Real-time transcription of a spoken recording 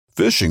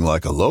Fishing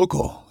like a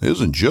local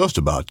isn't just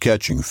about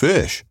catching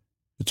fish.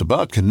 It's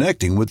about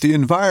connecting with the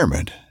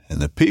environment and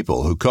the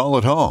people who call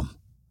it home.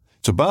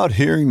 It's about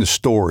hearing the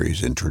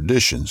stories and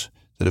traditions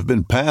that have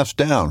been passed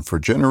down for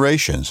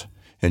generations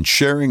and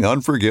sharing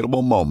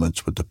unforgettable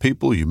moments with the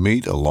people you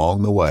meet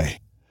along the way.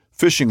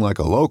 Fishing like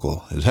a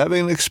local is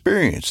having an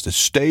experience that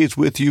stays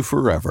with you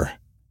forever.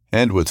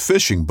 And with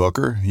Fishing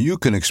Booker, you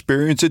can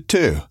experience it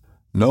too,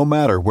 no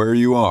matter where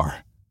you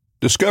are.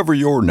 Discover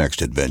your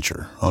next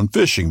adventure on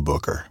Fishing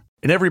Booker.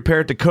 In every pair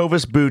of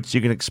Tecovas boots,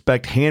 you can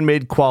expect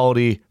handmade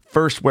quality,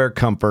 first wear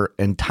comfort,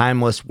 and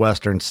timeless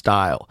Western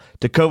style.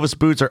 Tecovas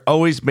boots are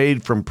always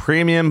made from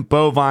premium,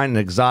 bovine, and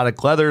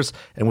exotic leathers,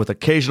 and with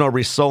occasional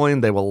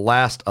resoling, they will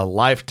last a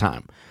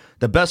lifetime.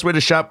 The best way to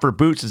shop for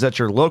boots is at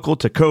your local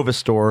Tecovas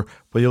store,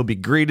 where you'll be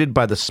greeted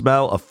by the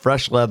smell of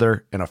fresh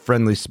leather and a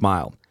friendly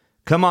smile.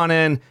 Come on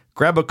in,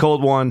 grab a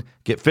cold one,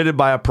 get fitted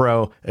by a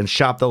pro, and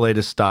shop the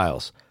latest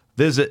styles.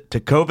 Visit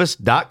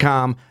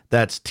tecovas.com,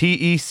 that's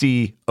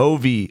TECOVAS.com,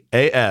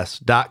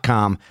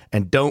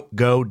 and don't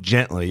go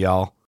gently,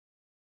 y'all.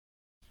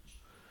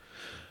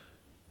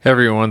 Hey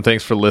everyone,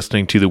 thanks for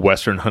listening to the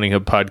Western Hunting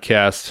Hub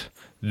podcast.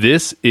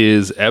 This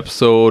is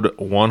episode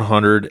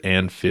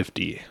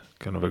 150.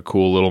 Kind of a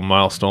cool little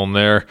milestone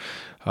there.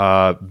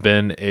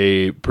 Been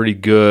a pretty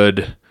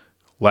good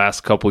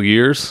last couple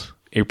years.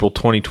 April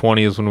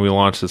 2020 is when we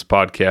launched this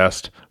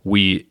podcast.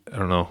 I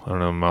don't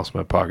know, mouse in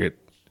my pocket.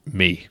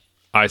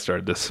 I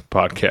started this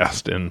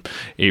podcast in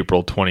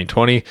April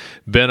 2020.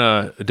 Been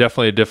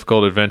definitely a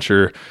difficult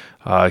adventure,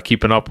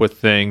 keeping up with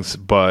things,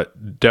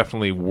 but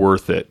definitely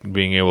worth it.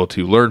 Being able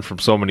to learn from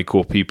so many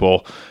cool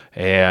people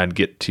and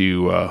get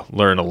to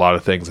learn a lot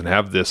of things and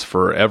have this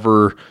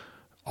forever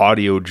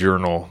audio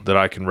journal that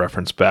I can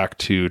reference back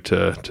to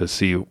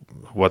see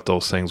what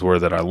those things were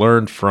that I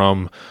learned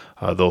from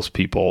those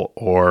people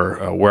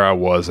or where I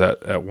was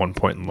at one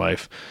point in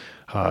life.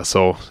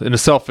 So in a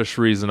selfish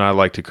reason, I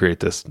like to create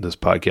this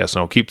podcast,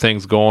 and I'll keep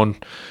things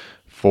going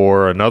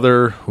for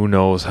another, who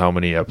knows how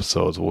many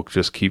episodes. We'll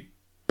just keep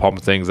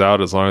pumping things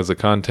out as long as the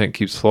content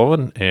keeps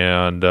flowing,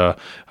 and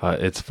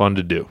it's fun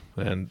to do.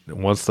 And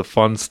once the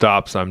fun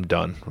stops, I'm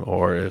done,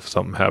 or if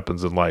something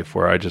happens in life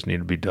where I just need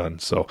to be done.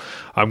 So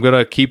I'm going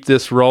to keep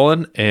this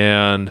rolling,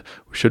 and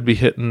we should be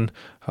hitting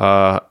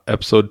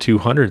episode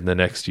 200 in the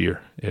next year,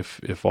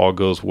 if all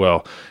goes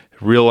well.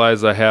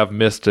 Realize I have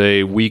missed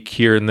a week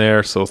here and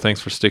there, so thanks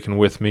for sticking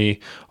with me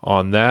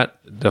on that.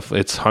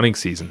 Definitely, it's hunting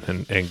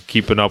season, and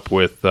keeping up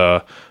with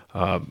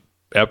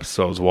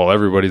episodes while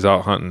everybody's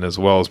out hunting as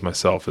well as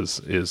myself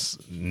is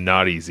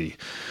not easy.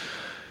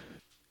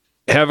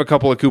 Have a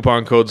couple of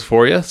coupon codes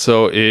for you.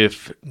 So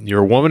if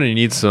you're a woman and you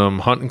need some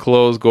hunting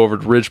clothes, go over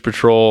to Ridge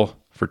Patrol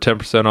for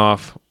 10%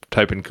 off.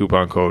 Type in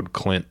coupon code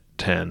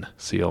CLINT10,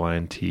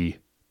 CLINT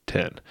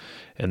 10.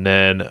 And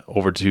then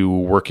over to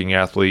Working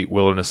Athlete,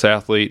 Wilderness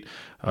Athlete,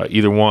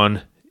 either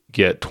one,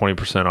 get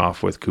 20%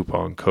 off with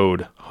coupon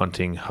code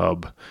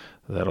HuntingHub.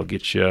 That'll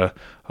get you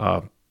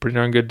a pretty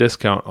darn good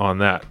discount on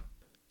that.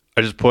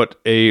 I just put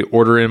a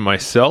order in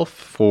myself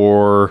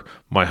for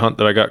my hunt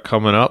that I got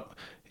coming up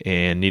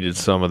and needed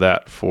some of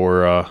that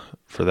for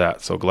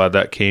that. So glad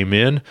that came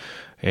in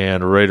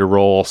and ready to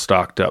roll,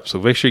 stocked up. So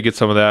make sure you get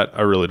some of that.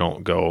 I really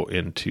don't go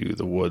into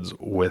the woods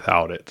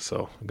without it.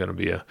 So going to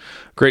be a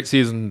great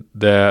season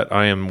that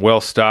I am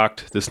well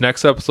stocked. This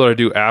next episode I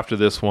do after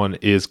this one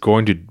is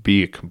going to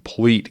be a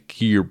complete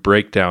gear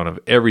breakdown of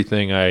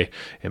everything I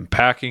am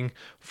packing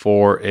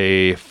for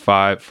a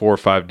 4 or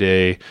 5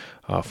 day,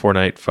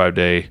 4-night,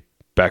 5-day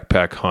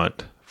backpack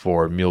hunt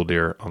for mule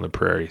deer on the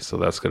prairie. So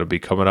that's going to be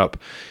coming up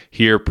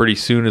here pretty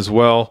soon as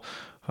well.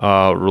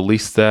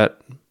 Release that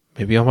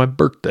maybe on my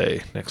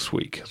birthday next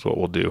week is what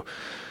we'll do.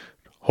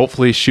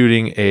 Hopefully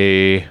shooting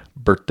a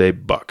birthday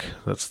buck.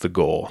 That's the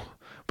goal.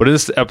 But in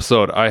this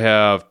episode, I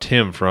have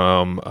Tim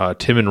from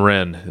Tim and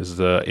Wren is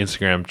the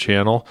Instagram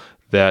channel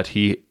that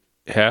he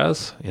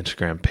has,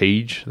 Instagram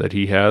page that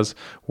he has,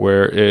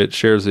 where it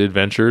shares the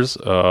adventures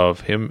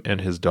of him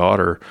and his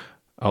daughter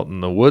out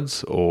in the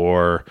woods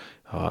or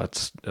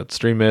at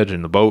stream edge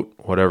in the boat,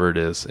 whatever it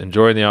is,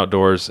 enjoying the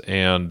outdoors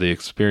and the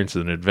experiences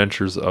and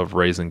adventures of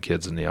raising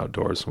kids in the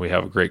outdoors. We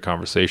have a great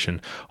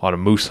conversation on a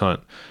moose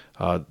hunt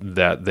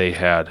that they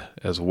had,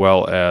 as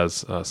well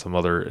as some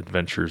other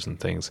adventures and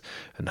things,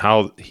 and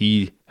how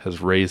he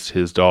has raised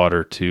his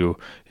daughter to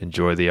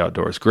enjoy the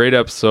outdoors. Great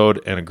episode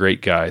and a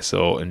great guy,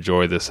 so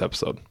enjoy this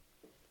episode.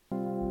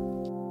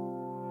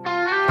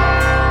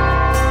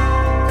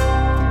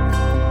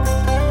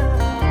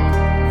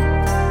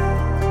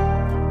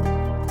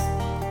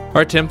 All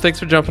right, Tim, thanks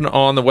for jumping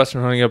on the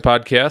Western Hunting Hub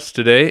podcast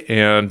today,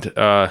 and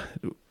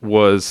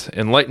was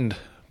enlightened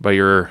by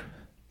your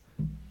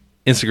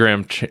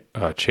Instagram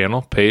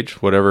channel,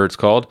 page, whatever it's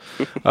called,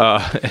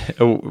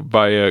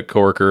 by a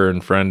coworker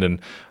and friend,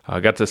 and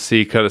got to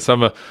see kind of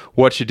some of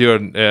what you do,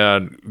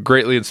 and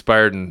greatly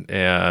inspired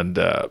and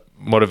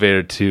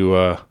motivated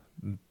to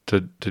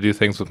do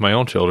things with my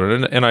own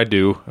children, and I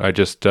do. I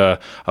just I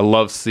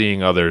love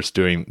seeing others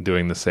doing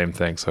the same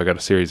thing. So I got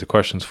a series of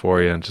questions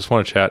for you, and just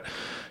want to chat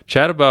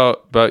chat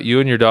about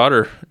you and your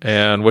daughter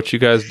and what you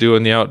guys do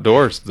in the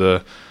outdoors.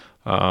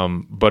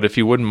 But if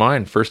you wouldn't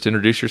mind, first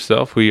introduce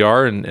yourself, who you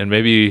are, and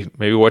maybe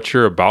what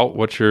you're about,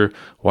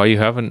 why you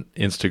have an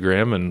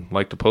Instagram and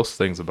like to post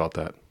things about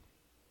that.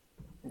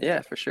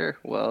 Yeah, for sure.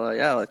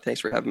 Well, thanks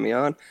for having me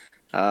on.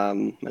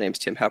 My name's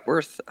Tim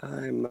Hepworth.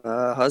 I'm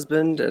a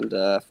husband and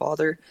a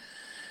father,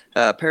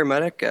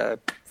 paramedic,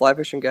 fly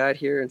fishing guide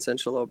here in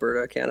central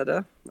Alberta,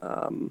 Canada.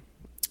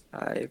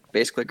 I've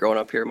basically grown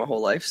up here my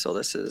whole life, so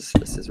this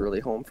is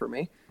really home for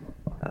me.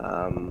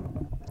 I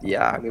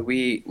mean,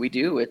 we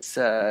do. It's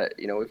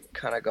we've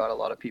kind of got a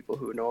lot of people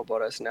who know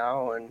about us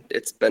now, and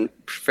it's been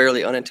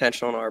fairly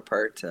unintentional on our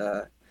part.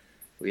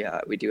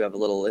 We do have a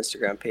little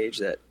Instagram page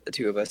that the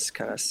two of us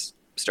kind of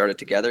started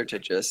together to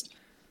just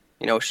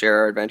share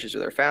our adventures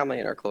with our family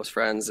and our close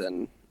friends,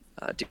 and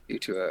due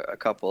to a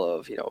couple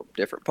of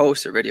different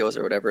posts or videos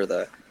or whatever,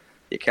 the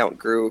account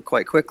grew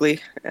quite quickly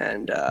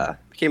and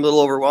became a little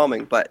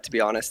overwhelming. But to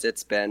be honest,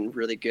 it's been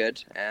really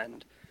good,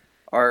 and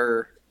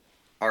our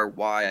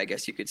why, I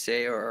guess you could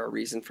say, or our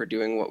reason for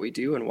doing what we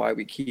do and why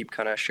we keep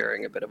kind of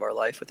sharing a bit of our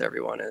life with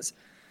everyone is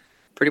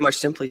pretty much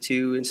simply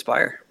to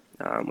inspire.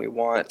 We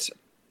want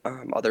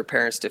other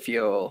parents to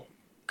feel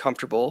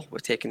comfortable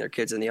with taking their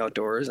kids in the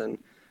outdoors, and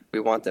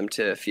we want them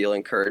to feel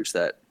encouraged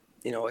that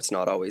it's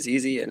not always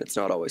easy and it's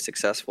not always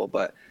successful,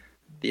 but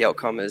the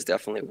outcome is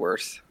definitely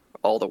worth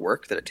all the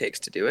work that it takes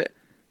to do it.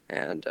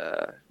 And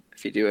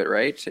if you do it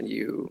right and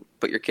you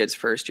put your kids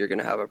first, you're going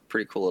to have a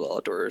pretty cool little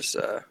outdoors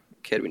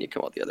kid when you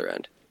come out the other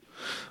end.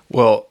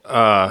 Well,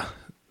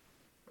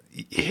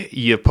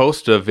 you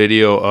post a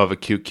video of a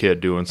cute kid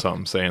doing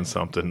something, saying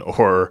something,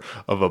 or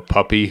of a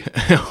puppy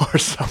or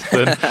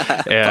something,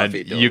 and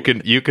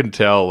you can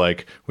tell,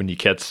 like, when you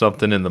catch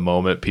something in the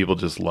moment, people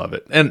just love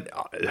it, and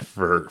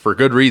for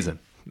good reason.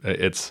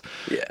 It's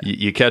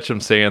you catch them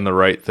saying the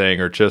right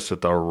thing or just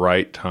at the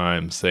right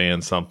time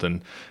saying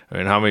something. I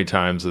mean, how many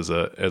times as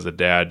a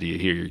dad do you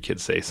hear your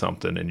kid say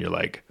something and you're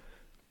like,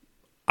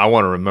 I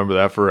want to remember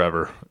that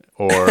forever?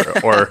 Or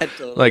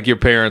totally. Like your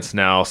parents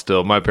now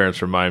still, my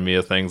parents remind me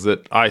of things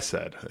that I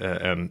said,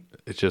 and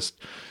it's just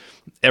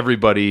every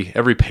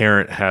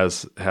parent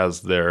has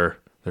their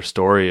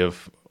story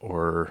of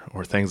or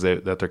things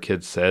that their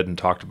kids said and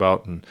talked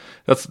about, and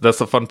that's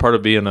the fun part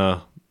of being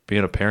a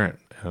parent.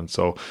 And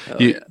so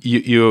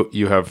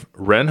you have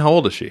Wren. How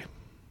old is she?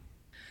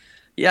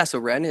 Yeah, so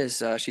Wren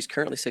is she's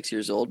currently 6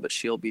 years old, but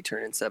she'll be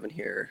turning 7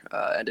 here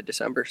end of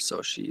December.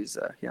 So she's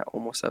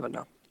almost 7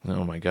 now.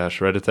 Oh my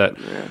gosh! Right at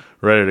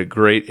a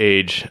great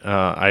age.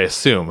 I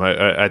assume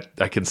I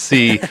can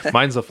see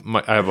mine's I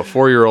have a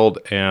 4-year-old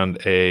and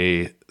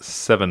a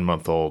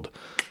 7-month-old.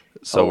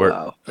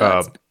 So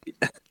wow.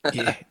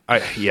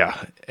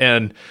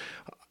 And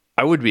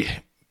I would be,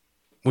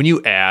 when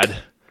you add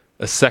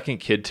a second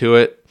kid to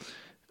it,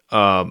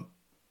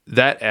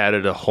 that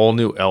added a whole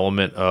new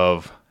element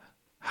of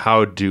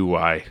how do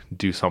I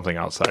do something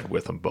outside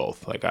with them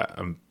both. Like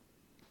I'm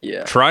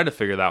trying to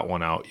figure that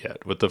one out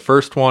yet. With the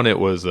first one, it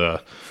was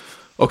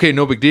okay,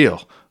 no big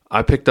deal.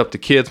 I picked up the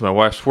kids, my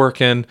wife's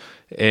working,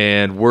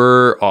 and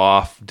we're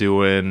off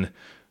doing,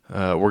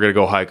 we're going to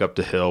go hike up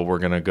the hill. We're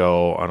going to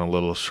go on a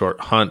little short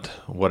hunt,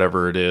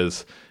 whatever it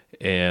is.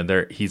 And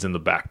he's in the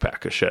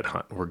backpack, a shed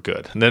hunt. We're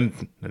good. And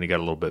then he got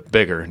a little bit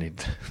bigger, and he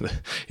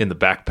in the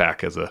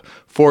backpack as a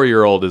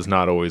 4-year-old is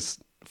not always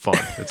fun.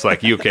 It's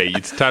like,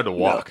 it's time to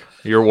walk.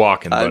 No. You're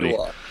walking, buddy.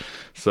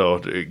 So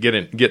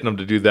getting them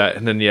to do that,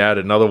 and then you add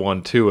another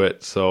one to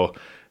it. So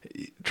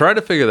try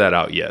to figure that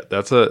out yet.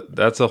 That's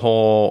a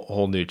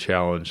whole new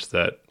challenge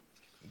that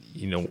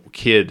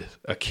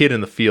a kid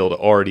in the field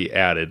already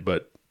added,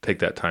 but take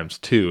that times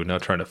 2. Now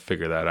trying to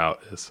figure that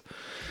out is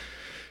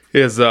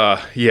that's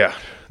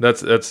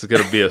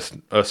going to be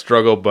a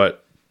struggle,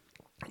 but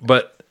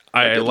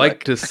I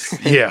like to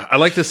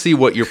see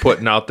what you're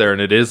putting out there,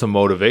 and it is a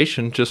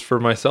motivation just for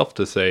myself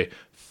to say,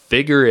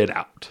 figure it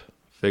out.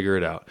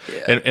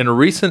 Yeah. And a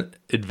recent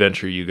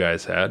adventure you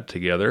guys had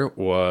together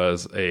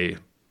was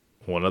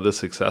one of the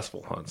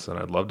successful hunts, and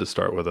I'd love to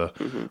start with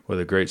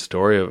a great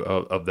story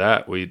of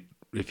that.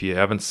 If you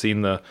haven't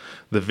seen the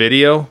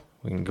video,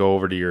 we can go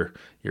over to your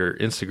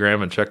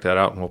Instagram and check that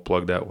out, and we'll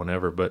plug that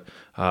whenever. But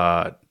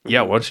why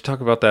don't you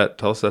talk about that?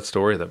 Tell us that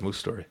story, that moose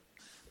story.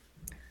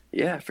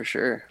 Yeah, for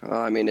sure.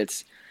 I mean,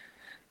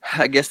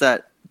 I guess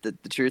that the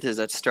truth is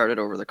that started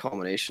over the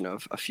culmination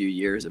of a few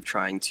years of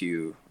trying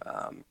to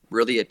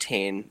really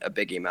attain a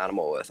big game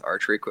animal with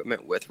archery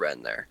equipment with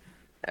Wren there.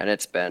 And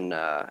it's been,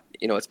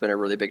 it's been a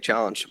really big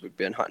challenge. We've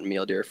been hunting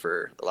mule deer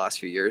for the last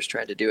few years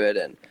trying to do it.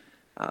 And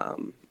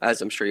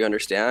as I'm sure you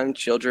understand,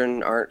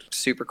 children aren't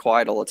super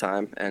quiet all the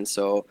time. And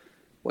so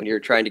when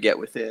you're trying to get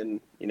within,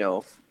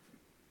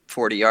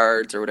 40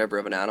 yards or whatever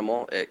of an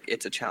animal,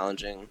 it's a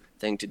challenging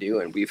thing to do.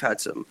 And we've had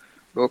some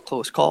real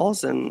close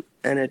calls, and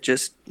it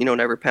just,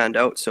 never panned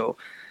out. So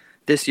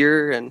this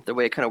year, and the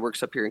way it kind of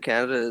works up here in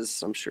Canada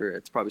is, I'm sure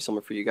it's probably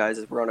similar for you guys,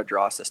 is we're on a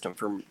draw system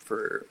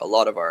for a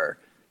lot of our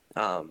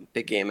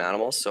big game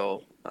animals.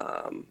 So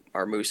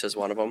our moose is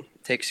one of them.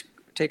 Takes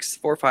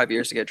 4 or 5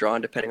 years to get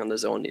drawn, depending on the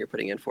zone that you're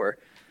putting in for.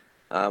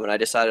 And I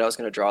decided I was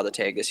going to draw the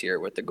tag this year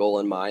with the goal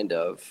in mind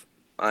of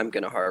I'm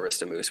going to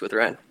harvest a moose with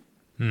Wren.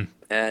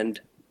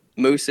 And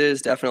moose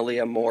is definitely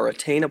a more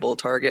attainable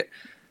target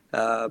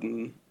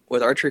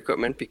with archery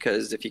equipment,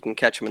 because if you can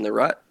catch them in the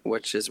rut,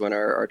 which is when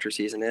our archery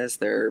season is,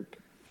 they're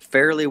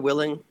fairly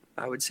willing,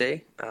 I would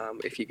say,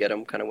 if you get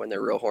them kind of when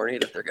they're real horny,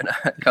 that they're going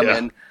to come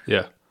in,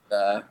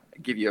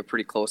 give you a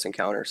pretty close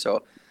encounter.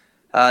 So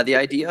the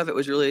idea of it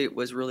was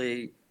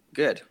really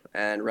good,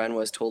 and Wren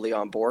was totally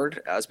on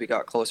board. As we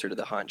got closer to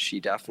the hunt,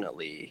 she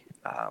definitely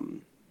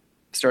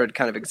started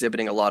kind of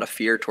exhibiting a lot of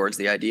fear towards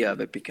the idea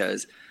of it,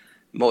 because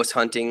most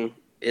hunting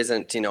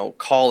isn't,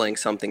 calling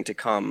something to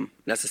come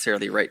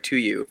necessarily right to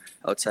you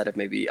outside of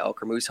maybe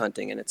elk or moose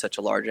hunting, and it's such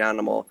a large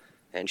animal.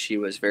 And she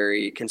was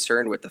very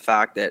concerned with the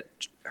fact that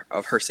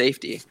of her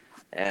safety.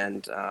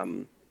 And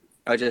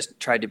I just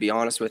tried to be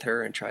honest with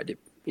her and tried to,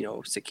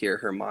 secure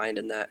her mind,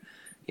 and that,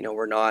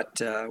 we're not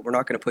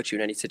going to put you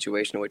in any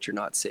situation in which you're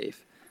not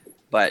safe.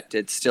 But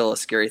it's still a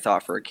scary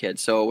thought for a kid.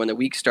 So when the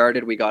week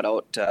started, we got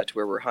out to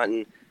where we're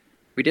hunting.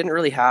 We didn't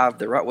really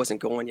the rut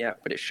wasn't going yet,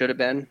 but it should have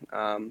been.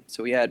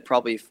 So we had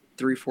probably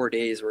 3-4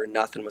 days where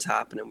nothing was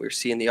happening. We were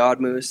seeing the odd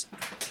moose,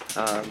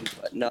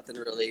 but nothing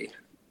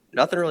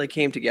really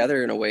came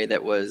together in a way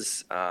that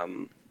was,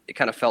 it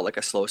kind of felt like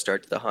a slow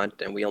start to the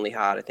hunt. And we only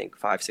had, I think,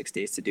 5-6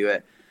 days to do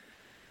it.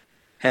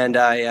 And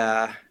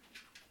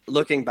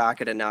looking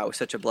back at it now, it was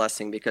such a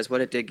blessing, because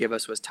what it did give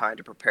us was time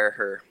to prepare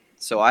her.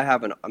 So I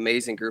have an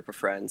amazing group of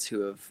friends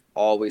who have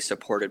always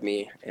supported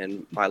me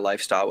in my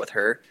lifestyle with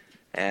her.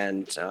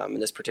 And in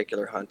this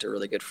particular hunt, a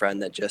really good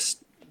friend that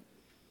just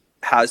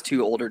has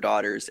 2 older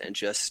daughters and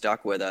just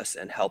stuck with us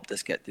and helped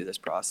us get through this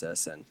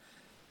process. And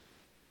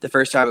the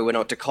first time we went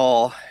out to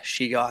call,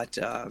 she got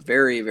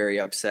very, very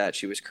upset.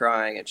 She was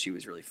crying and she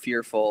was really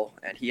fearful.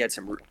 And he had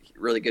some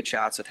really good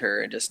chats with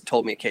her and just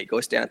told me, "Okay,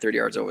 go stand 30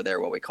 yards over there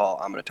while we call.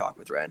 I'm going to talk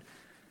with Wren."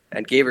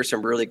 And gave her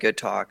some really good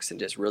talks and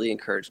just really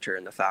encouraged her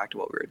in the fact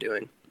of what we were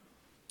doing.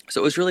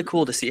 So it was really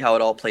cool to see how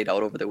it all played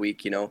out over the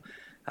week.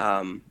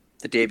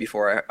 The day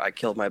before I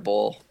killed my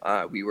bull,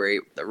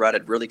 the rut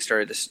had really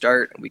started to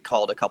start, and we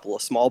called a couple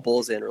of small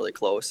bulls in really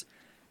close,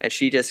 and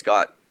she just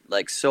got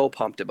so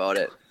pumped about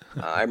it.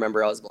 I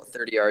remember I was about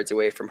 30 yards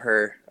away from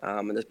her,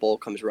 and this bull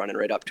comes running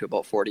right up to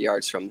about 40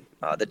 yards from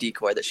the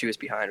decoy that she was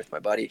behind with my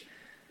buddy.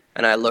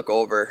 And I look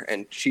over,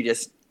 and she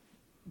just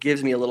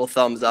gives me a little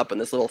thumbs up, and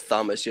this little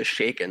thumb is just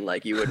shaking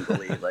like you wouldn't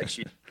believe.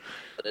 She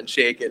and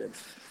shaking. And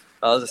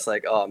I was just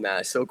like, oh man,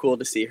 it's so cool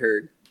to see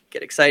her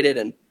get excited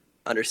and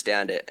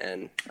understand it.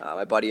 And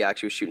my buddy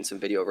actually was shooting some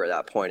video over at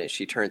that point, and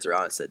she turns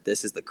around and said,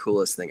 "This is the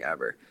coolest thing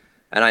ever."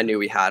 And I knew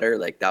we had her.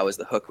 That was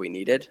the hook we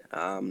needed.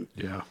 And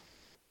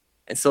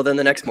so then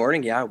the next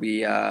morning,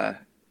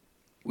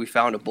 we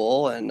found a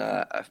bull and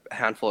a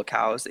handful of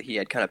cows that he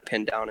had kind of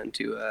pinned down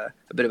into a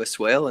bit of a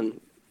swale,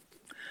 and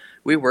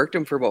we worked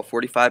him for about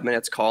 45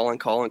 minutes, calling,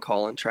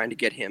 trying to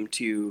get him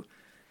to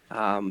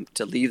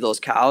leave those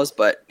cows,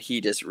 but he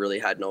just really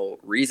had no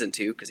reason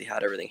to, because he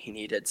had everything he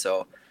needed.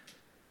 So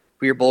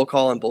we were bull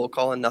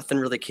calling, nothing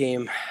really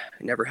came.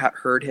 I never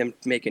heard him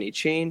make any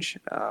change.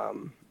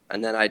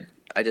 And then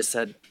I just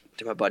said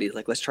to my buddy,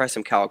 let's try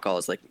some cow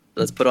calls.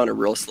 Let's put on a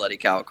real slutty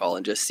cow call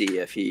and just see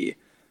if he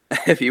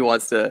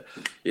wants to,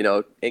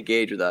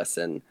 engage with us.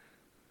 And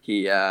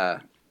he,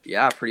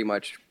 pretty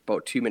much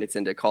about 2 minutes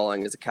into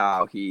calling as a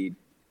cow, you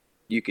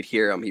could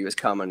hear him. He was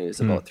coming. He was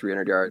about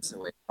 300 yards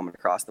away, coming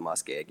across the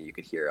muskeg, and you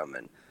could hear him.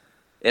 And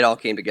it all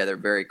came together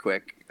very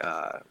quick.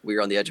 We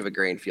were on the edge of a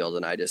grain field,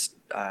 and I just,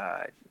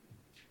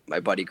 my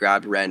buddy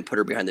grabbed Wren, put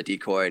her behind the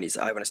decoy, and he's,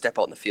 "I want to step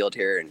out in the field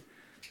here."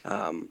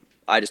 And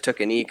I just took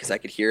a knee because I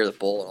could hear the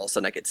bull, and all of a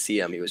sudden I could see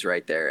him. He was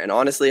right there. And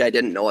honestly, I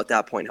didn't know at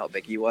that point how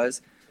big he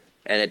was,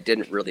 and it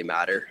didn't really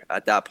matter.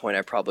 At that point,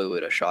 I probably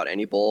would have shot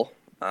any bull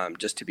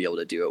just to be able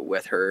to do it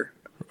with her.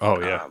 Oh,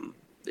 yeah.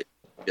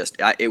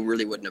 It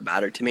really wouldn't have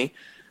mattered to me.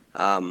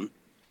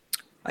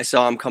 I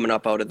saw him coming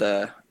up out of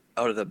the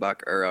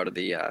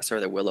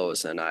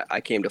willows, and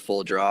I came to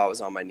full draw. I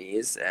was on my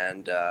knees,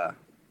 and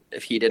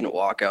if he didn't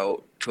walk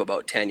out to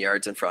about 10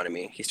 yards in front of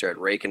me, he started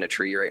raking a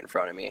tree right in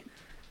front of me,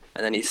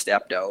 and then he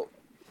stepped out,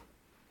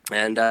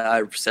 and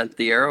I sent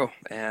the arrow,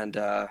 and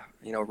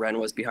Wren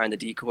was behind the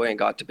decoy and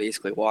got to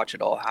basically watch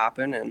it all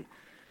happen. And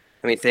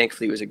I mean,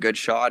 thankfully it was a good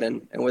shot,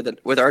 and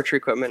with archery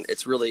equipment,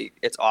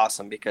 it's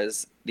awesome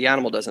because the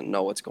animal doesn't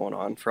know what's going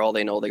on. For all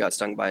they know, they got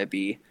stung by a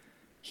bee.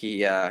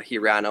 He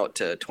ran out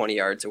to 20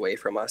 yards away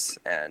from us,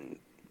 and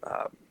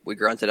we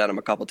grunted at him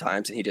a couple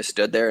times, and he just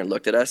stood there and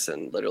looked at us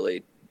and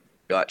literally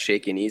got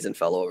shaky knees and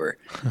fell over.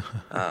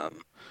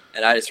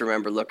 And I just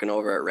remember looking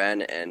over at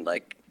Wren and I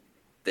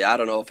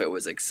don't know if it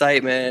was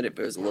excitement, if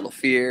it was a little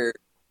fear,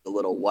 a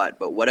little what,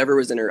 but whatever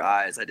was in her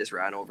eyes, I just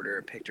ran over to her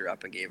and picked her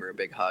up and gave her a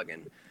big hug.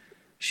 And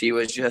she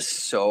was just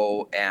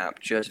so amped,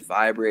 just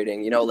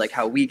vibrating, like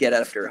how we get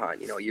after a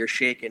hunt, you're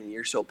shaking,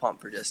 you're so pumped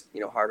for just,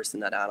 harvesting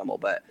that animal.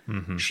 But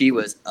she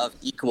was of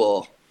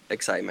equal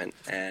excitement,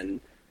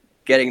 and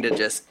getting to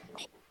just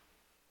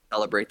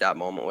celebrate that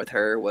moment with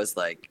her was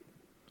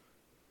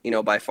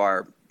by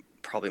far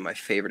probably my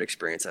favorite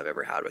experience I've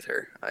ever had with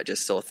her. I'm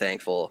just so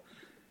thankful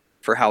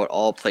for how it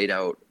all played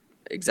out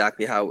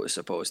exactly how it was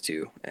supposed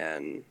to.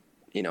 And,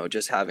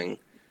 just having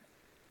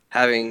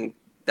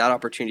that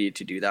opportunity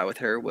to do that with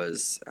her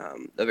was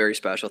a very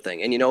special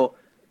thing. And,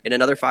 in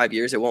another 5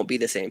 years, it won't be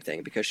the same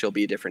thing because she'll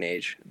be a different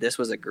age. This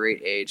was a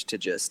great age to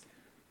just,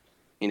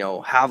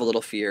 have a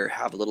little fear,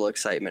 have a little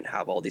excitement,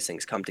 have all these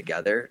things come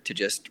together to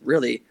just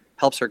really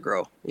helps her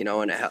grow,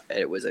 and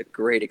it was a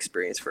great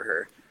experience for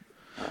her.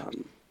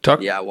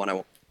 Talk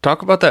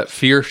about that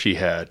fear she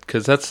had,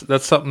 because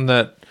that's something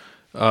that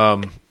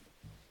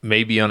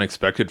may be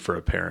unexpected for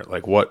a parent.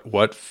 Like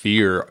what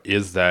fear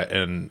is that,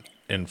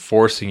 and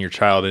forcing your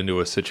child into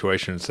a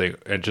situation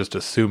and just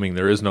assuming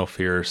there is no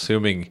fear,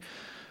 assuming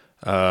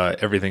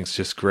everything's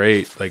just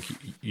great. Like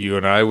you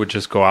and I would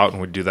just go out and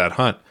would do that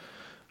hunt.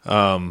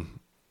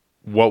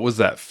 What was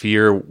that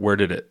fear? Where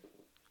did it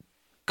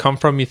come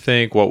from, you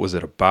think? What was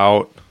it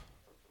about?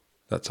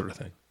 That sort of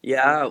thing.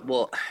 Yeah,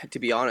 well, to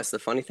be honest, the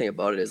funny thing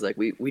about it is like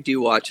we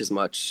do watch as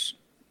much,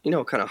 kind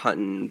of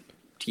hunting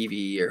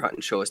TV or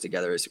hunting shows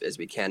together as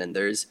we can. And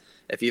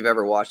if you've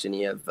ever watched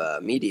any of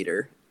Meat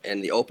Eater,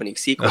 and the opening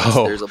sequence,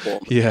 there's a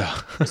bull. Yeah.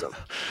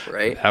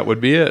 Right? That would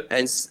be it.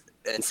 And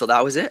so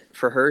that was it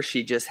for her.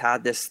 She just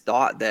had this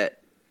thought that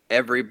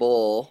every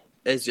bull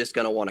is just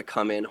going to want to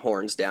come in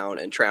horns down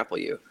and trample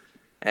you.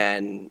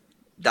 And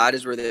that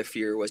is where the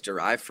fear was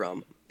derived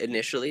from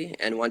initially.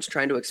 And once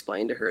trying to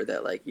explain to her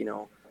that, like,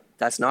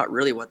 that's not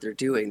really what they're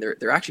doing.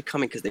 They're actually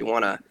coming because they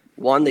want to,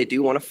 one, they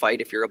do want to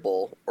fight if you're a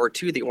bull, or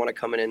two, they want to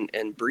come in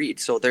and breed.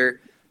 So they're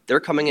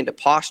coming into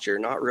posture,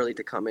 not really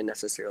to come in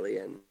necessarily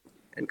and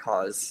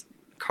cause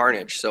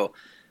carnage. So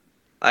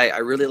I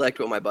really liked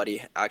what my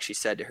buddy actually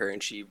said to her,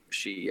 and she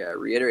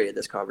reiterated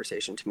this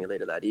conversation to me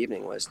later that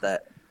evening, was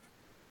that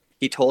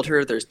he told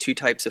her there's two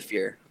types of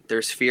fear.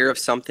 There's fear of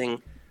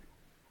something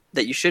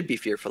that you should be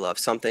fearful of,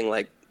 something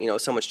like,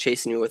 someone's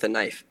chasing you with a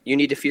knife. You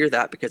need to fear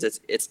that because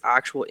it's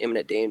actual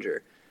imminent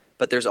danger.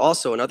 But there's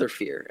also another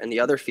fear, and the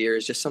other fear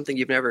is just something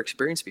you've never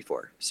experienced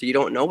before. So you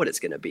don't know what it's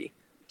going to be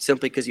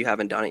simply because you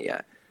haven't done it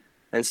yet.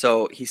 And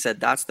so he said,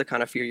 that's the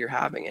kind of fear you're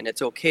having, and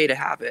it's okay to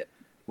have it.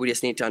 We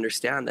just need to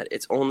understand that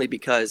it's only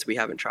because we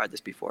haven't tried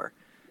this before.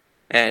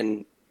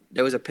 And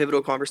there was a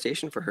pivotal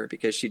conversation for her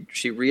because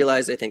she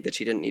realized, I think, that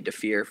she didn't need to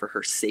fear for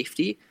her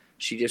safety.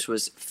 She just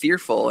was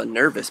fearful and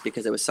nervous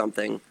because it was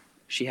something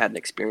she hadn't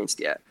experienced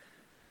yet.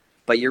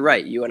 But you're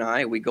right. You and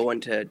I, we go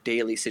into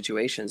daily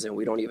situations and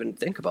we don't even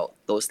think about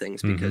those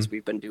things because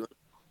we've been doing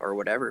or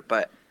whatever.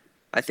 But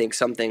I think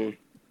something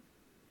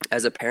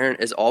as a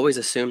parent is always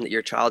assume that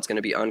your child's going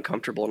to be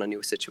uncomfortable in a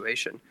new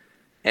situation.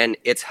 And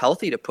it's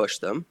healthy to push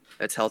them.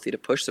 It's healthy to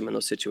push them in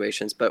those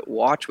situations. But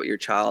watch what your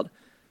child,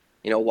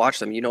 watch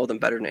them. You know them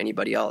better than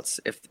anybody else.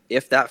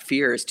 If that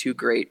fear is too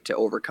great to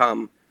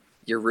overcome,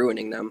 you're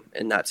ruining them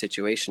in that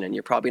situation, and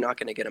you're probably not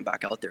going to get them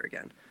back out there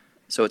again.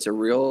 So it's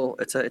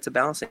a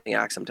balancing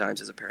act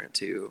sometimes as a parent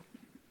to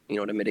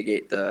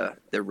mitigate the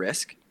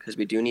risk, because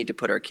we do need to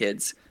put our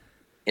kids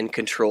in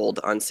controlled,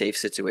 unsafe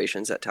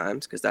situations at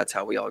times, because that's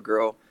how we all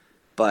grow.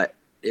 But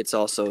it's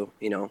also,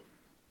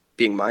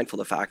 being mindful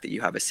of the fact that you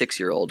have a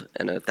 6-year-old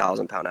and a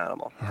 1,000-pound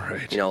animal. All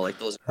right. Like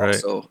those are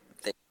also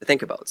things to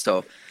think about.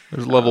 So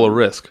there's a level of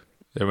risk.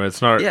 I mean,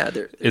 it's not. Yeah,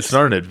 it's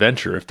not an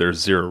adventure if there's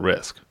zero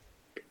risk.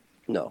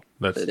 No,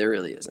 there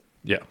really isn't.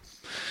 Yeah.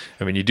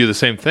 I mean, you do the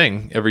same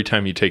thing every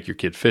time you take your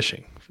kid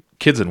fishing.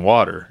 Kids in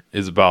water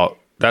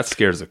that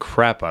scares the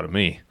crap out of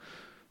me.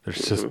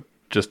 There's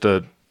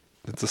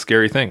it's a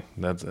scary thing.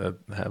 That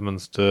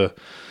happens to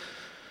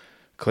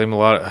claim a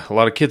lot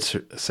of kids,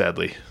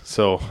 sadly.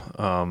 So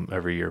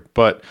every year.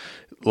 But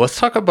let's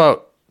talk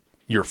about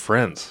your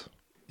friends.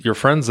 Your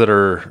friends that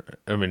are,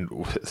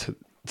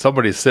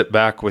 somebody sit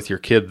back with your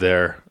kid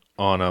there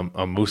on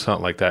a moose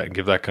hunt like that and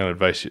give that kind of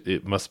advice.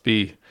 It must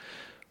be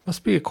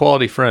a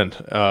quality friend,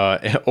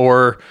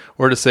 or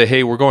to say,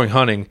 hey, we're going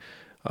hunting,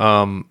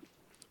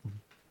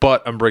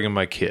 but I'm bringing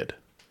my kid.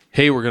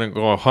 Hey, we're going to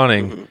go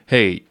hunting.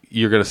 Hey,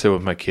 you're going to sit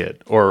with my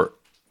kid. Or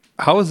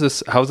how's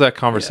that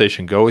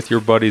conversation go with your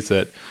buddies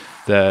that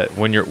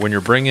when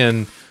you're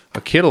bringing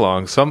a kid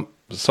along? Some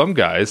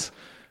guys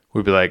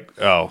would be like,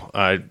 oh,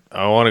 I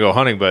want to go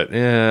hunting, but I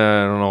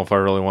don't know if I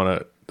really want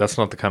to. That's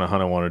not the kind of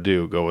hunt I want to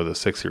do. Go with a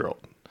 6-year-old.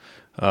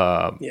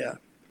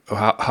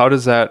 How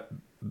does that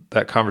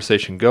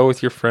conversation go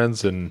with your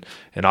friends? And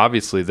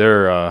obviously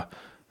they're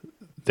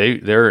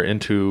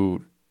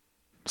into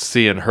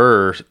seeing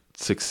her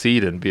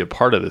succeed and be a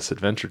part of this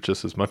adventure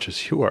just as much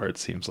as you are, it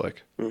seems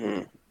like.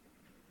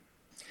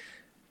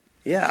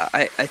 Yeah,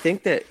 I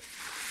think that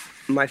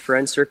my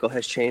friend circle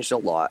has changed a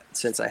lot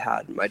since I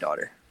had my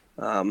daughter.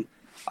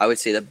 I would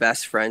say the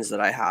best friends that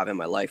I have in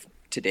my life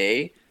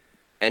today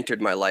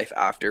entered my life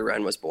after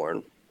Wren was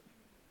born,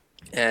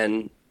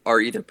 and are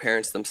either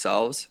parents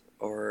themselves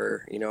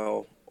or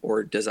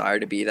desire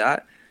to be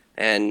that.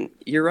 And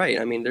you're right.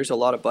 I mean, there's a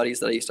lot of buddies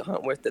that I used to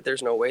hunt with that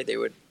there's no way they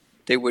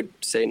would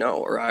say no,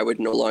 or I would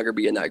no longer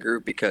be in that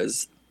group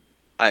because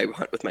I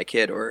hunt with my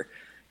kid, or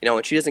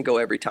and she doesn't go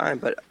every time,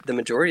 but the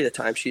majority of the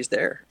time she's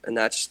there. And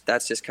that's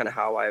just kind of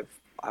how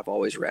I've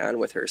always ran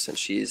with her since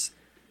she's,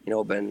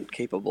 been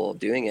capable of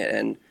doing it.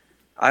 And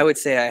I would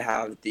say I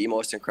have the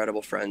most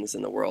incredible friends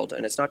in the world,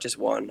 and it's not just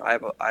one. I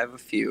have a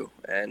few,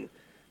 and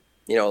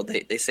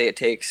they say it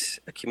takes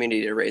a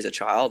community to raise a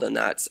child, and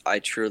I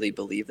truly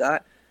believe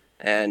that.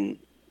 And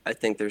I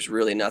think there's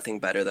really nothing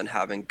better than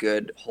having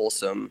good,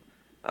 wholesome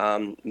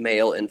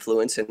male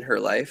influence in her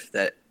life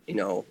that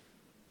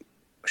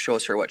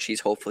shows her what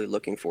she's hopefully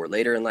looking for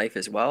later in life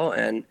as well.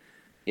 And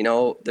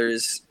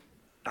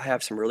I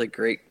have some really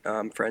great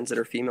friends that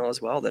are female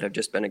as well that have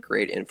just been a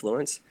great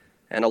influence.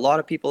 And a lot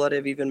of people that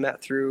I've even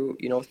met through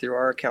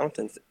our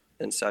accountants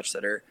and such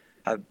that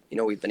have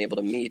we've been able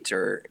to meet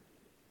or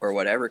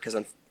whatever. Because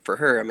for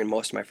her, I mean,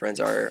 most of my friends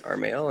are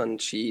male,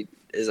 and she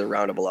is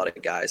around of a lot of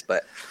guys.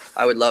 But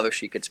I would love if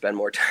she could spend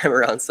more time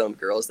around some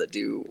girls that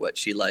do what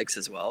she likes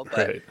as well.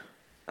 But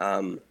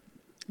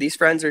these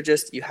friends are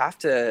just you have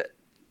to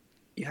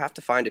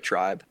find a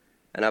tribe,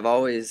 and I've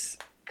always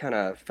kind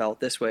of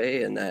felt this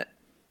way, and that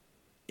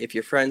if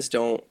your friends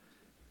don't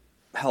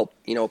help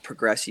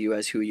progress you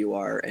as who you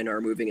are and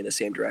are moving in the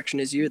same direction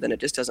as you, then it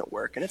just doesn't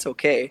work. And it's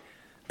okay.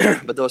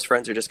 But those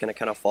friends are just going to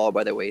kind of fall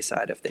by the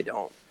wayside if they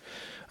don't.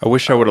 I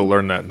wish I would have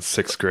learned that in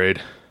 6th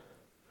grade.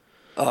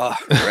 Oh,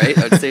 right.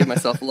 I'd save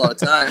myself a lot of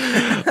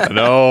time. I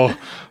know,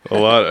 a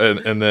lot.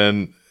 And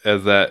then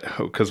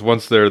because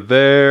once they're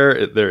there,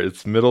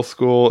 it's middle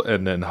school,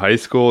 and then high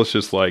school, it's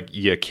just like,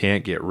 you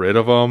can't get rid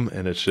of them.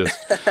 And it's just,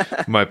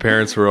 my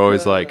parents were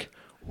always like,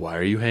 why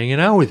are you hanging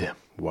out with him?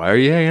 Why are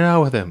you hanging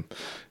out with him?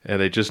 And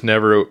they just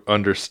never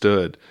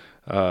understood,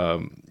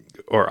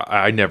 or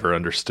I never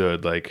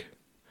understood, like,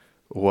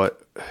 why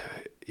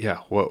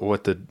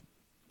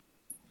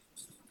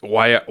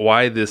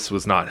this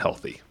was not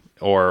healthy,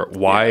 or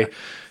why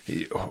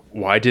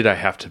did I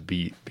have to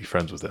be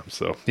friends with them?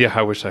 So yeah,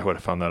 I wish I would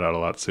have found that out a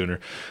lot sooner.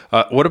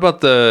 What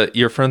about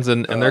your friends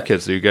and their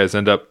kids? Do you guys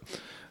end up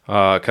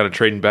kind of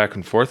trading back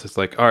and forth? It's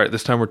like, all right,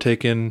 this time we're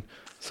taking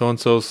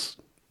so-and-so's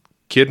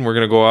kid and we're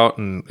going to go out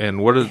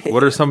and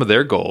what are some of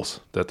their goals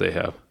that they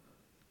have?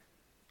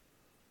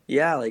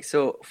 Yeah, like,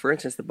 so for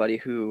instance, the buddy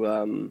who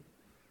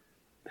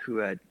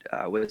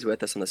was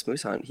with us on the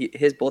Smooth hunt,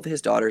 both of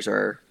his daughters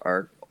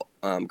are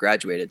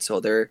graduated, so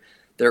they're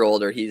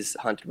older. He's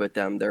hunted with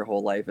them their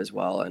whole life as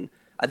well. And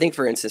I think,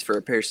 for instance, for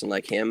a person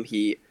like him,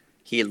 he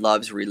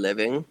loves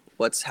reliving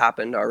what's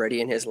happened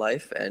already in his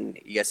life, and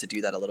he gets to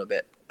do that a little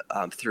bit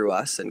through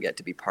us and get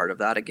to be part of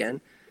that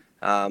again.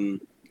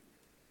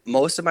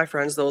 Most of my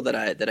friends, though, that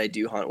I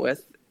do hunt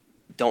with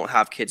don't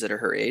have kids that are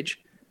her age.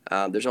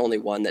 There's only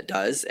one that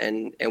does,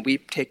 and we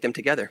take them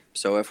together.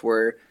 So if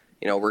we're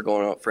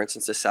going out, for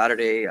instance, this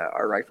Saturday,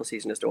 our rifle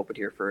season just opened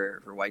here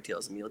for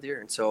whitetails and mule deer,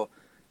 and so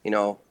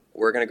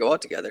we're going to go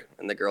out together,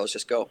 and the girls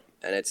just go,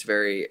 and it's a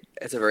very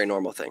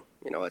normal thing.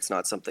 It's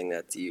not something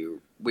that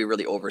we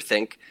really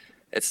overthink.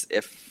 It's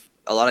if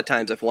a lot of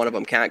times if one of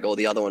them can't go,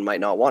 the other one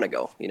might not want to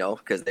go,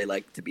 because they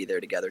like to be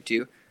there together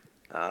too.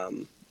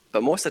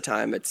 But most of the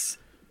time it's,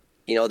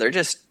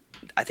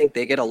 I think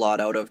they get a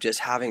lot out of just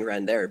having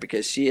Wren there,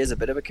 because she is a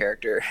bit of a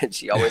character and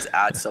she always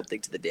adds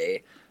something to the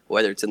day,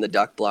 whether it's in the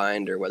duck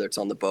blind or whether it's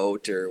on the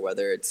boat or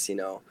whether it's,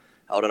 out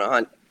on a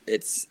hunt.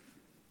 It's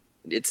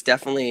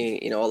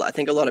definitely, I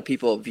think a lot of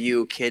people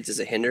view kids as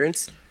a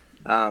hindrance.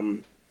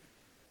 And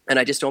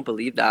I just don't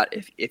believe that.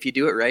 If you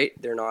do it right,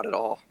 they're not at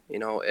all.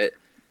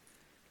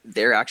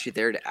 They're actually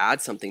there to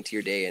add something to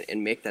your day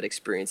and make that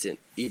experience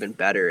even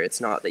better. It's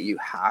not that you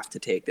have to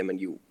take them and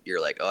you're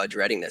like, oh,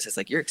 dreading this. It's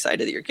like you're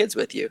excited that your kid's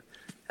with you.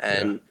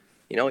 And,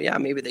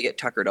 maybe they get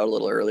tuckered out a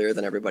little earlier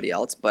than everybody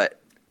else.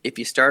 But if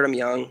you start them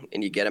young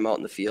and you get them out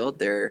in the field,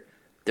 they're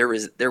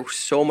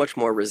so much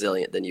more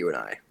resilient than you and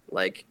I.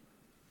 Like,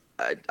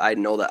 I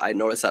know that. I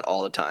notice that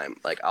all the time.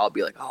 Like, I'll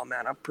be like, oh,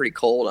 man, I'm pretty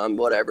cold. I'm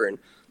whatever. And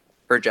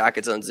her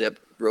jacket's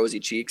unzipped, rosy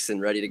cheeks,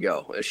 and ready to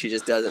go. She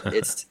just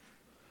doesn't.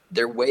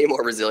 They're way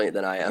more resilient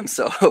than I am.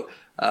 So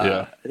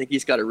I think you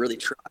just got to really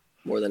try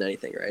more than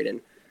anything, right?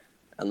 And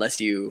unless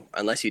you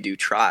do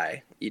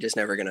try, you're just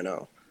never going to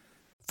know.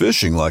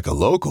 Fishing like a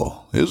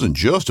local isn't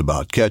just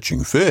about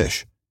catching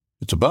fish.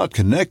 It's about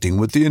connecting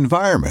with the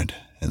environment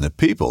and the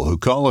people who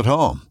call it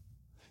home.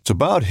 It's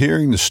about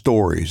hearing the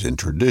stories and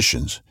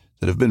traditions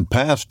that have been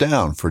passed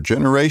down for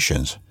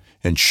generations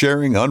and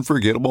sharing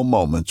unforgettable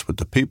moments with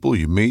the people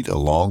you meet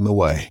along the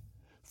way.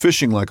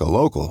 Fishing like a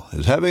local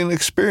is having an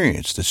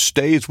experience that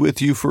stays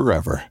with you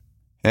forever.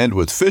 And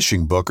with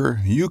Fishing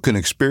Booker, you can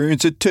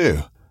experience it too,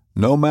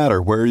 no matter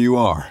where you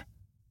are.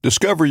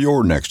 Discover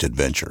your next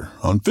adventure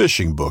on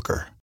Fishing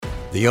Booker.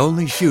 The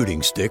only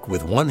shooting stick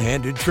with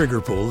one-handed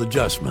trigger pull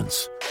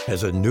adjustments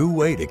has a new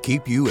way to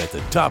keep you at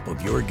the top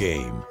of your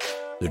game.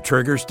 The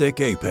Trigger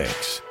Stick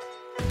Apex.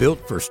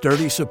 Built for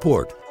sturdy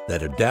support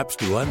that adapts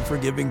to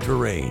unforgiving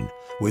terrain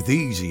with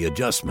easy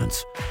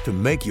adjustments to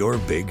make your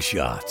big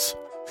shots.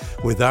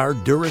 With our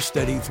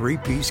DuraSteady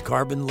 3-piece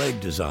carbon leg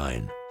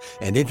design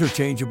and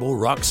interchangeable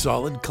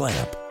rock-solid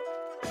clamp,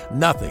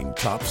 nothing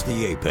tops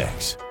the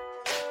Apex.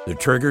 The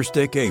Trigger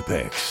Stick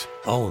Apex.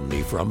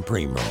 only from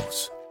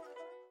Primrose.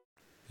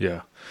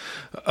 Yeah.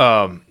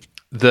 And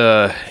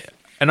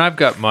I've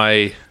got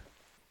my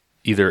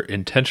either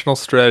intentional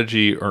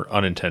strategy or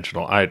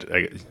unintentional.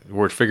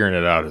 We're figuring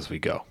it out as we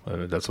go.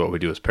 That's what we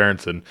do as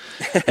parents. And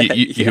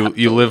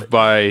you live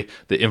by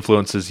the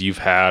influences you've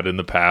had in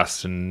the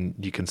past, and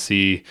you can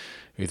see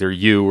either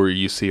you or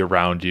you see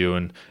around you,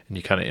 and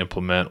you kind of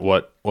implement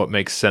what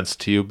makes sense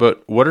to you.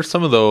 But what are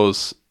some of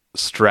those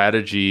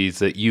strategies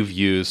that you've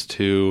used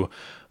to,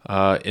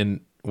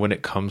 when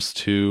it comes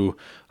to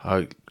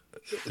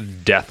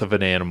death of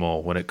an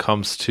animal, when it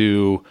comes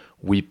to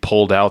we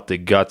pulled out the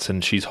guts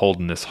and she's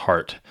holding this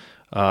heart,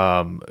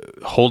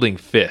 holding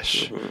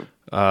fish?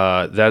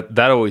 That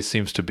always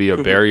seems to be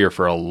a barrier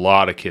for a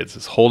lot of kids,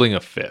 is holding a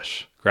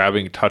fish,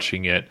 grabbing,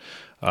 touching it,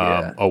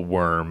 a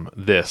worm,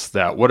 this,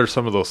 that. What are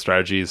some of those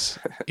strategies,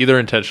 either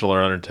intentional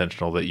or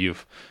unintentional, that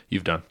you've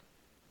done?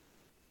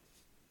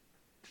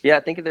 Yeah,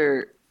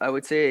 I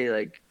would say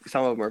like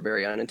some of them are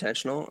very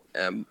unintentional,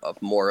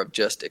 of more of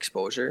just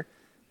exposure.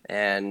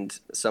 And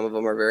some of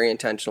them are very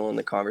intentional in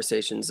the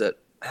conversations that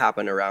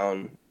happen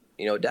around,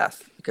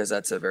 death, because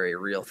that's a very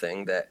real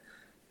thing that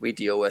we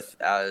deal with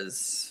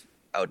as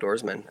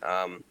outdoorsmen.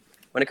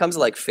 When it comes to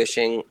like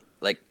fishing,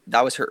 like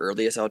that was her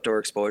earliest outdoor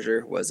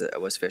exposure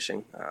was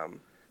fishing.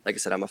 Like I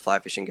said, I'm a fly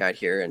fishing guide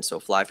here, and so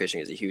fly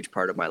fishing is a huge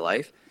part of my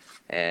life.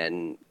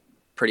 And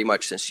pretty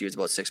much since she was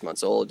about 6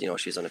 months old,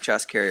 she's on a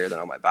chest carrier, then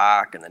on my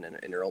back, and then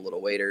in her own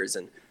little waders.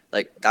 And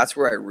like that's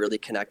where I really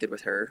connected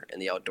with her in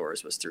the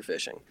outdoors, was through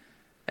fishing.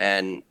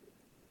 And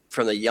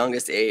from the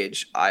youngest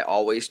age, I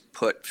always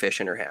put fish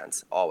in her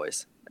hands,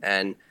 always.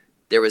 And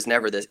there was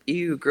never this,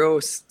 ew,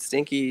 gross,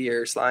 stinky,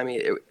 or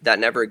slimy. That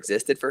never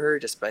existed for her,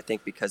 just I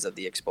think because of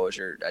the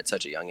exposure at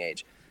such a young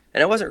age.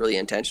 And it wasn't really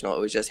intentional.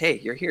 It was just, hey,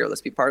 you're here,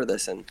 let's be part of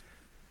this. And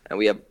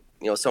we have,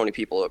 so many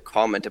people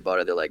comment about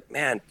it. They're like,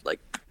 man, like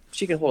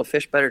she can hold a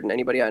fish better than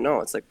anybody I know.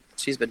 It's like,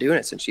 she's been doing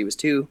it since she was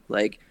 2.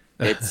 Like,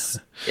 it's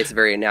a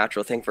very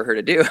natural thing for her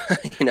to do,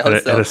 And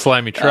a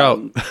slimy trout,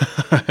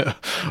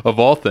 of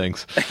all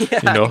things.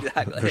 Yeah,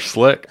 exactly. They're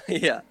slick.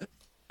 Yeah,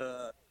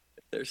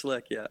 they're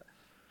slick. Yeah,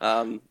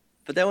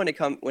 but then when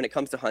it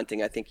comes to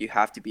hunting, I think you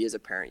have to be, as a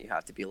parent, you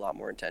have to be a lot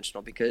more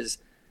intentional, because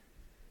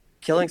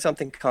killing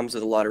something comes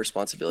with a lot of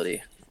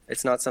responsibility.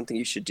 It's not something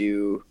you should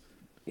do,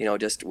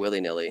 just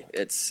willy-nilly.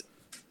 It's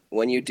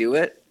when you do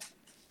it,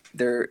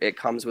 it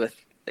comes with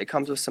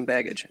some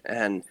baggage,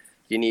 and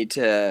you need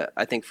to,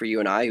 I think for you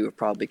and I, who have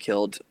probably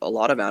killed a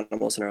lot of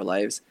animals in our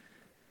lives,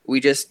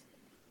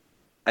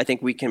 I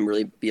think we can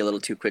really be a little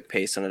too quick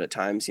paced on it at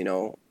times.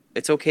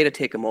 It's okay to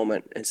take a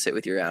moment and sit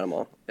with your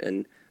animal,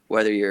 and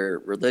whether you're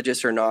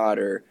religious or not,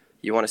 or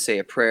you want to say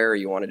a prayer, or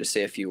you want to just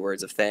say a few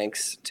words of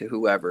thanks to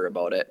whoever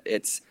about it,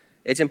 it's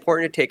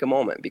important to take a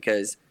moment,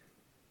 because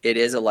it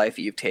is a life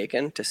that you've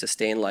taken to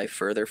sustain life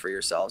further for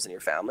yourselves and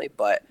your family,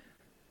 but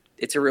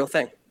it's a real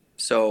thing.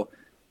 So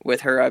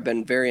with her, I've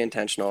been very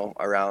intentional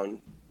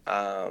around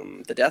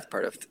the death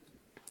part of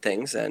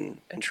things, and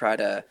try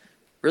to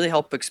really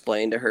help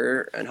explain to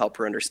her and help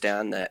her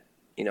understand that,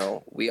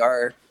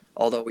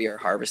 although we are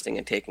harvesting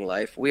and taking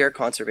life, we are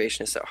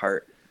conservationists at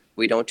heart.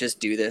 We don't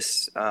just do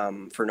this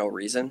for no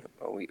reason.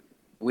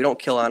 We don't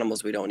kill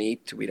animals we don't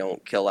eat. We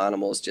don't kill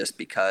animals just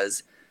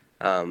because.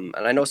 And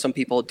I know some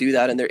people do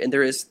that, and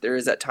there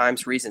is at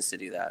times reasons to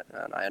do that.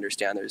 And I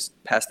understand there's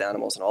pest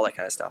animals and all that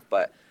kind of stuff.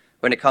 But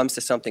when it comes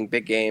to something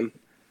big game,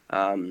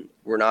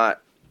 we're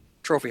not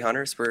trophy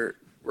hunters. We're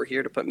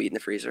here to put meat in the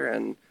freezer,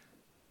 and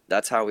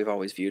that's how we've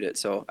always viewed it.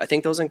 So I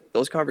think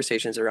those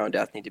conversations around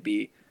death need to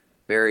be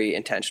very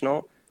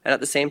intentional, and at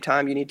the same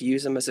time, you need to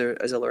use them as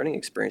a learning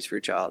experience for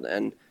your child.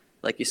 And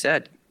like you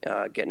said,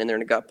 getting in there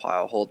in the gut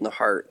pile, holding the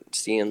heart,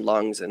 seeing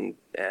lungs and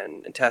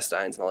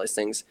intestines and all these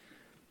things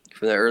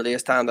from the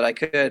earliest time that I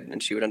could,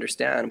 and she would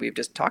understand. We've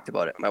just talked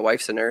about it. My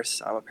wife's a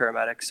nurse. I'm a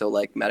paramedic, so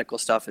like medical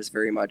stuff is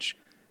very much.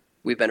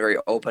 We've been very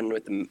open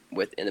in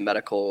the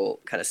medical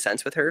kind of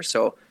sense with her.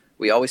 So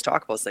we always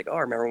talk about, it's like, oh,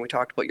 remember when we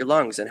talked about your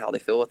lungs and how they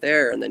fill with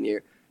air, and then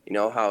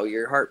how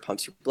your heart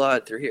pumps your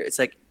blood through here. It's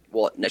like,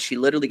 well, she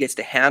literally gets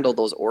to handle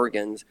those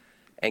organs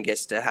and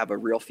gets to have a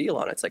real feel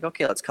on it. It's like,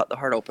 okay, let's cut the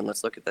heart open.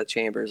 Let's look at the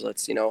chambers.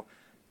 Let's,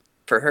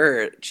 for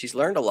her, she's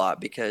learned a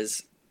lot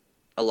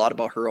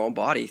about her own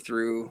body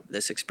through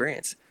this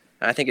experience.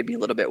 And I think it'd be a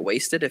little bit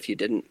wasted if you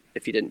didn't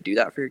do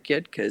that for your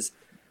kid, because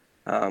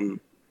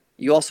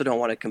you also don't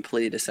want to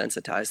completely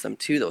desensitize them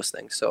to those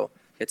things. So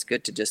it's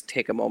good to just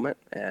take a moment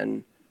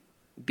and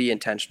be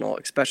intentional,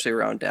 especially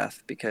around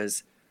death,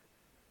 because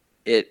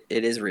it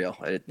is real.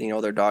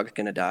 Their dog's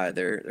going to die,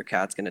 their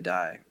cat's going to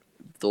die.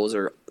 Those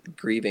are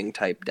grieving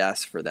type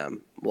deaths for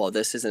them. Well,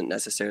 this isn't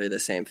necessarily the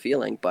same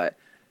feeling, but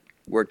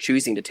we're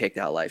choosing to take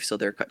that life. So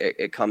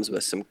it comes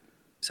with some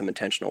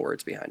intentional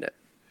words behind it.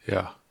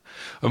 Yeah.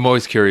 I'm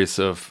always curious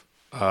of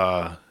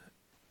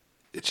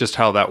it's just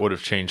how that would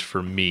have changed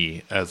for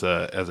me as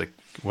a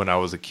when I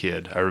was a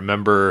kid. I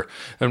remember,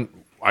 and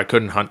I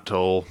couldn't hunt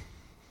till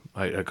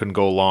I couldn't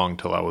go long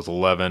till I was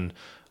 11.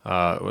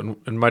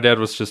 And my dad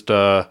was just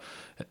and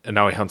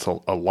now he hunts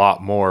a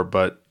lot more,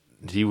 but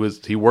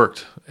he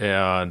worked,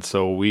 and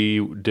so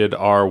we did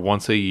our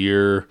once a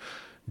year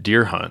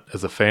deer hunt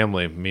as a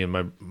family. Me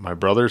and my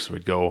brothers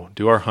would go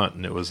do our hunt,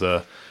 and it was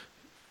a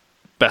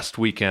best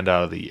weekend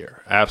out of the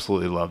year.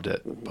 Absolutely loved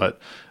it. But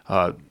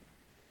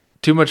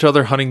too much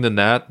other hunting than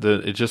that,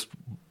 it just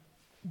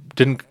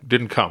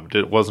didn't come.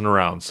 It wasn't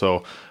around.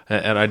 So,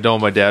 and I know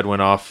my dad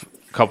went off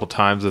a couple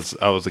times as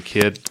I was a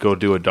kid, go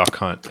do a duck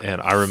hunt,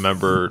 and I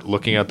remember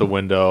looking out the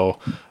window.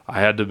 I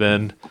had to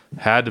been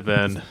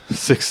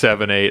 6,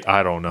 7, 8,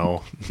 I don't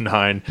know,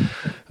 9,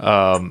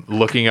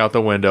 looking out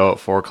the window at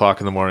 4:00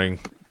 in the morning,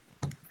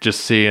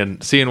 just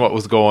seeing what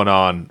was going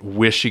on,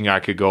 wishing I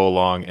could go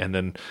along, and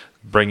then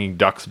bringing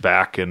ducks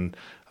back. And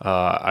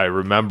I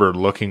remember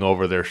looking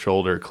over their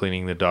shoulder,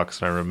 cleaning the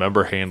ducks, and I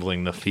remember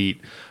handling the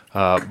feet.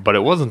 But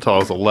it wasn't until I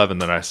was 11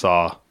 that I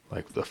saw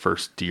like the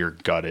first deer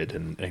gutted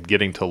and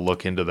getting to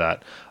look into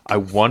that. I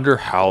wonder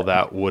how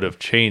that would have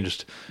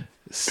changed,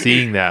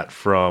 seeing that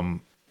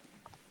from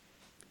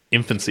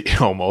infancy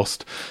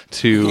almost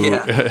to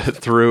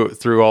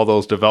through all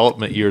those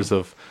development years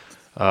of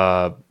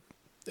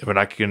when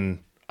I can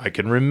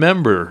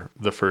remember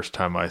the first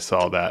time I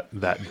saw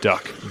that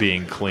duck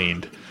being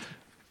cleaned.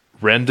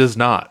 Wren does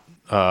not.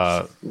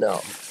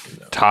 No.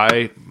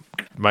 Ty,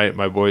 my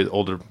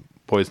older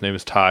boy's name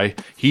is Ty.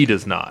 He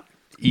does not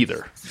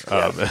either.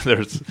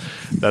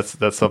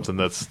 That's something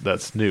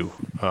that's new,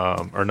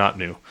 or not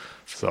new.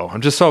 So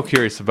I'm just so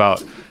curious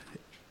about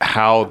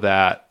how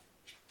that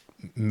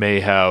may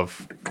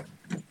have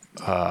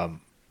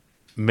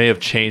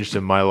changed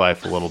in my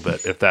life a little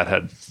bit, if that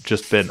had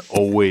just been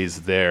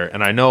always there.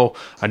 And I know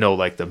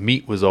like the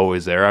meat was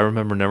always there. I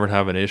remember never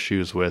having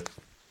issues with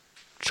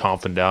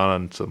chomping down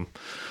on some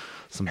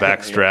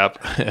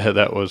backstrap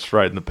that was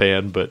right in the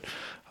pan. But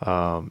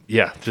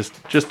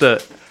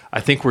I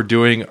think we're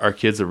doing our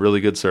kids a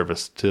really good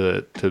service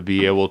to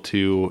be able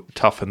to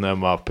toughen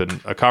them up.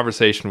 And a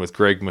conversation with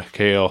Greg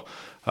McHale,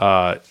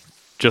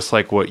 just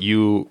like what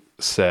you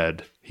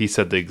said, he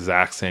said the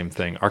exact same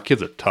thing. Our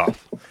kids are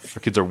tough.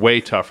 Our kids are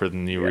way tougher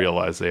than you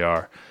realize they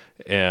are.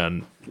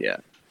 And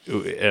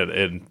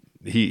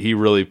he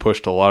really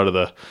pushed a lot of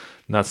the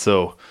not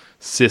so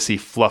sissy,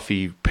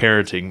 fluffy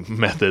parenting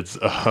methods.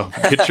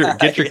 Get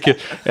your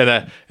kid,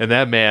 and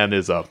that man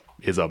is a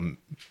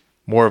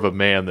more of a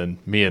man than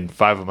me and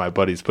 5 of my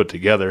buddies put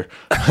together.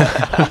 And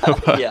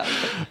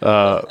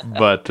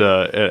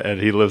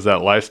he lives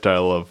that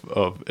lifestyle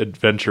of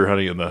adventure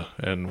hunting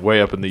and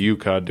way up in the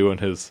Yukon doing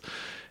his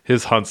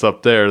hunts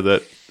up there.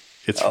 That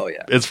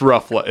it's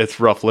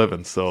rough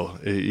living. So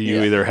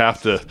you either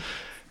have to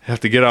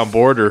get on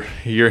board or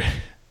you're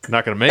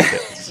not going to make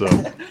it. So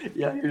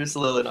you're just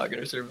literally not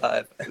going to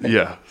survive.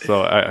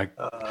 So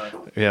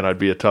I'd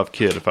be a tough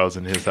kid if I was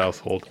in his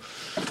household.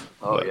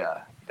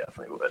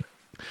 Definitely would.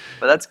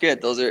 But that's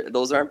good.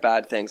 Those aren't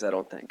bad things, I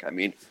don't think. I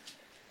mean,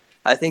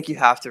 I think you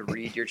have to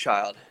read your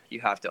child.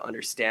 You have to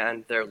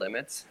understand their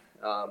limits,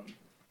 and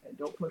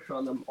don't push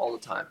on them all the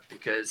time,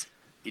 because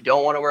you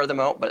don't want to wear them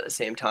out. But at the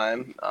same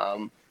time,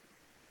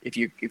 if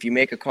you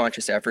make a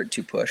conscious effort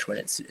to push when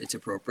it's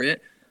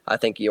appropriate, I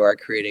think you are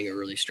creating a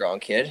really strong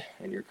kid,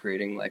 and you're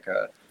creating like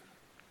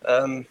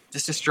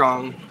just a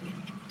strong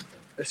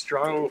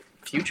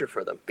future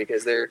for them,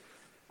 because they're,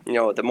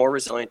 the more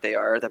resilient they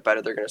are, the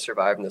better they're going to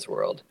survive in this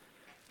world.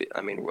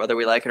 I mean, whether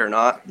we like it or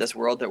not, this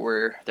world that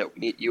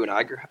you and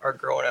I are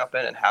growing up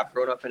in and have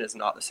grown up in is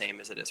not the same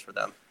as it is for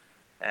them.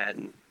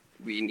 And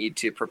we need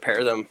to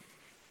prepare them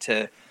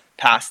to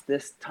pass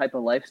this type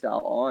of lifestyle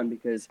on,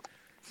 because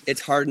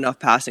it's hard enough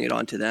passing it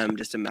on to them.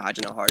 Just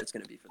imagine how hard it's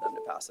going to be for them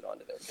to pass it on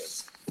to their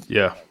kids.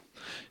 Yeah.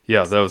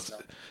 That was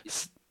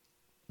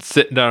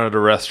sitting down at a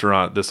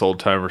restaurant. This old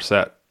timer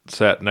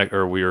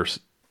we were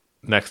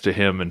next to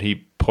him, and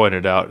he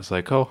pointed out, it's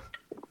like, "Oh,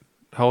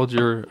 how old's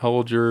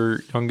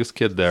your youngest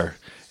kid there?"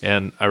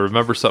 And I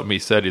remember something he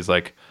said. He's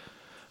like,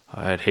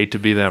 "I'd hate to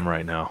be them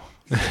right now."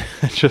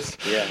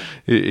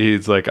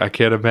 He's like, "I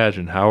can't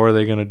imagine. How are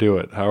they going to do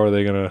it? How are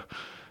they going to?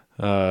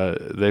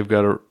 They've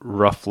got a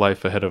rough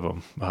life ahead of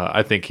them."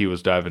 I think he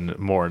was diving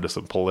more into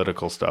some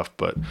political stuff,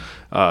 but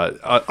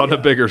on a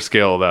bigger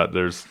scale, that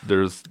there's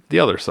the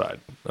other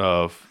side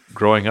of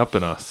growing up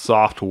in a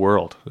soft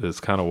world is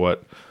kind of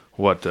what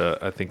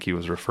I think he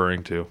was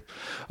referring to.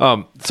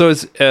 So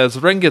as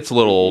Wren gets a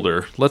little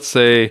older, let's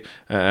say,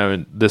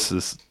 this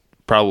is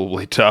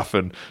probably tough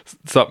and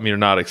something you're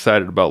not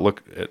excited about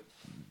look at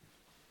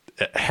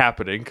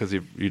happening, because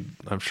you'd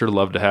I'm sure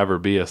love to have her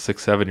be a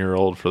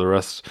 6-7-year-old for the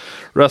rest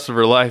of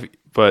her life.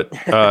 But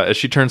as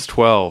she turns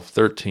 12,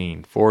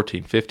 13,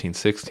 14, 15,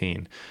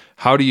 16,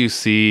 how do you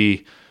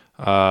see,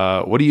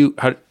 how do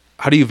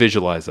you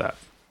visualize that?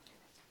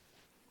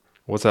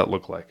 What's that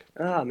look like?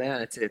 Oh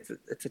man,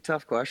 it's a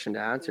tough question to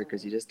answer,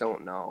 because you just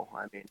don't know.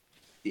 I mean,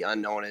 the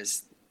unknown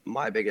is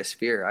my biggest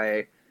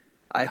fear.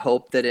 I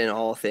hope that in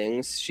all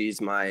things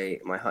she's my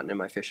hunting and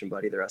my fishing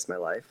buddy the rest of my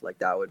life. Like,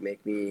 that would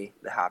make me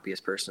the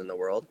happiest person in the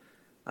world.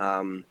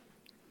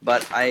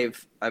 But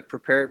I've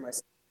prepared my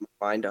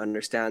mind to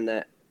understand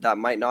that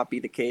might not be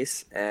the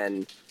case,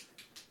 and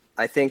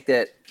I think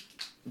that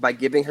by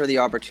giving her the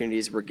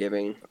opportunities we're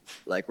giving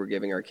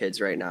our kids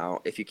right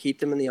now, if you keep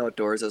them in the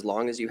outdoors, as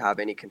long as you have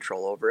any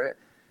control over it,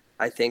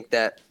 I think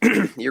that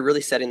you're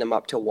really setting them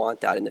up to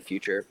want that in the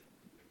future.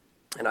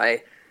 And even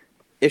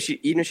if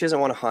she doesn't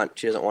want to hunt,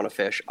 she doesn't want to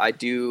fish,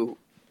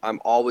 I'm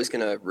always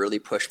going to really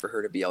push for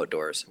her to be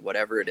outdoors,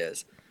 whatever it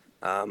is.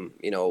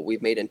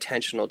 We've made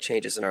intentional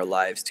changes in our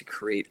lives to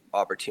create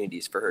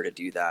opportunities for her to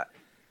do that.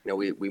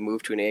 We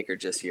moved to an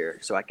acreage this year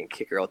so I can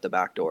kick her out the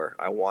back door.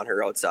 I want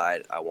her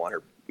outside. I want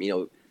her,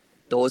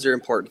 those are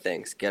important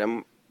things. Get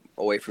them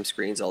away from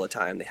screens all the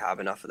time. They have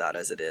enough of that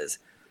as it is.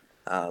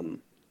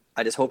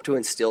 I just hope to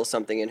instill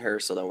something in her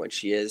so that when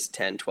she is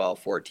 10, 12,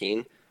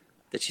 14,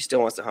 that she still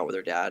wants to hunt with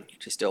her dad.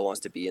 She still wants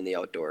to be in the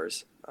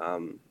outdoors.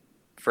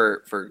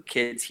 For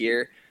kids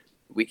here,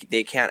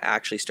 they can't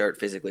actually start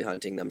physically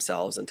hunting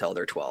themselves until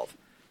they're 12.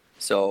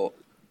 So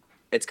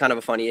it's kind of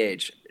a funny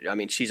age. I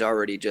mean, she's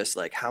already just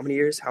like, how many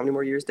years? How many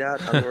more years,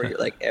 Dad? How many more years?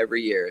 Like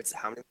every year, it's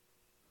how many?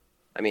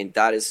 I mean,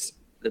 that is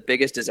the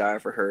biggest desire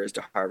for her, is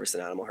to harvest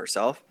an animal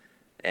herself.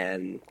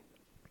 And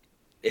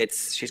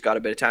she's got a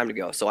bit of time to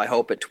go. So I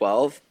hope at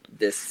 12,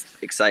 this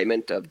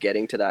excitement of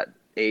getting to that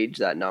age,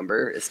 that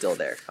number is still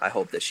there. I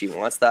hope that she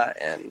wants that.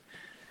 And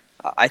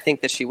I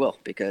think that she will,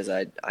 because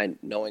I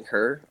knowing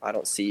her, I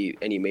don't see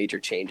any major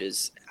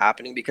changes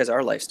happening because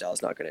our lifestyle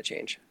is not going to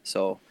change.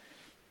 So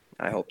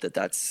I hope that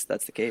that's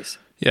the case.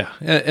 Yeah.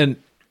 And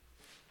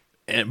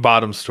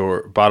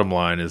bottom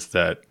line is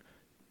that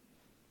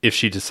if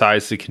she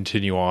decides to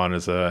continue on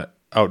as a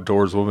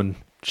outdoors woman,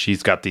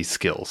 she's got these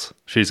skills.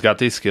 She's got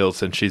these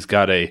skills, and she's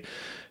got a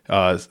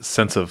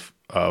sense of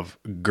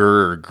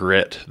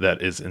grit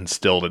that is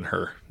instilled in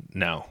her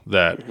now,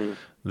 that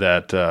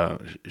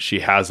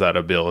she has that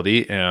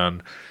ability.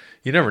 And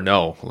you never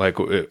know, like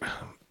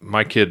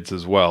my kids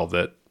as well,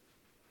 that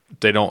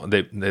they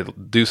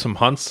do some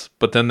hunts,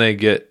 but then they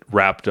get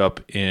wrapped up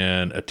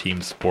in a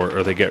team sport,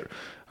 or they get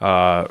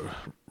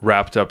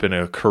wrapped up in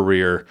a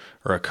career,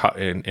 or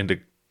into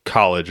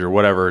college or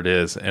whatever it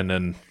is. And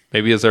then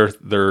maybe as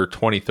they're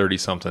 20, 30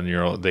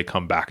 something, they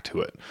come back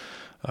to it.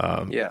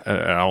 And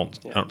I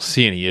don't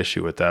see any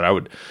issue with that.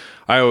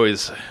 I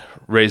always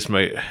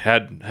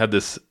had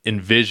this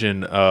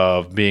envision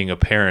of being a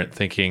parent,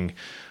 thinking,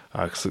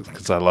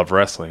 cause I love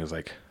wrestling. It's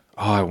like,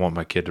 oh, I want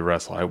my kid to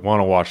wrestle. I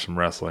want to watch some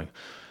wrestling.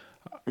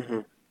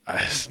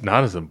 It's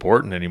not as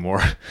important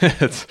anymore.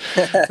 It's,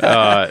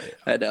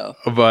 I know,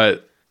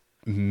 but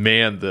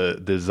man,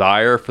 the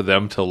desire for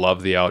them to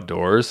love the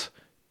outdoors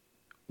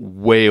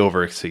way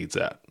over exceeds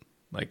that.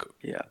 Like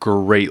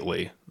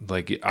greatly.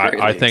 Like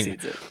I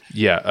think,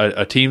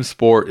 a team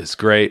sport is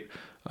great.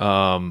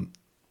 I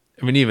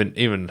mean,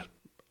 even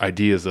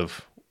ideas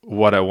of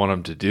what I want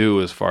them to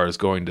do as far as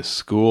going to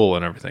school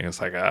and everything.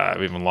 It's like,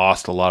 I've even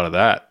lost a lot of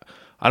that.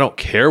 I don't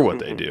care what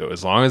they do,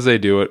 as long as they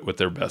do it with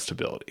their best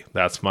ability.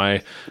 That's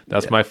my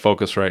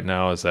focus right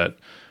now, is that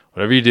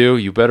whatever you do,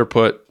 you better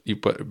put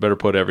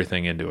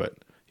everything into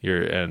it.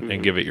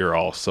 And give it your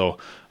all. So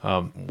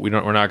we're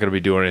not going to be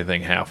doing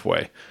anything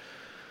halfway.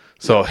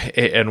 So,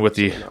 and with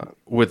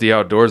the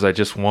outdoors, I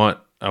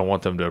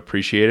want them to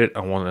appreciate it. I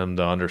want them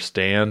to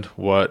understand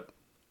what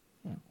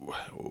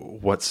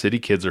city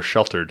kids are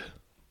sheltered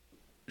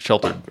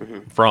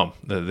from.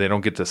 They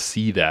don't get to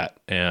see that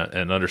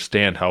and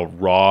understand how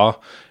raw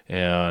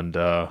and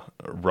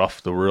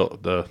rough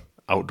the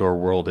outdoor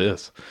world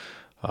is.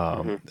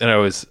 And I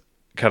always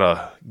kind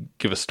of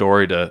give a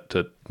story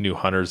to new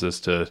hunters as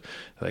to,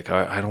 like,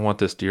 I don't want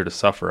this deer to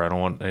suffer. I don't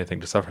want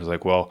anything to suffer. It's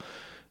like, well,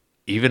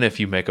 even if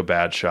you make a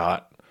bad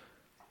shot,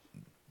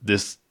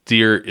 this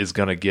deer is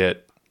going to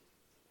get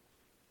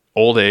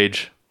old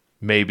age,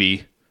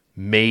 maybe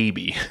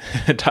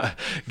get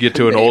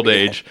to an old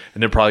age,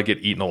 and then probably get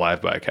eaten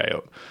alive by a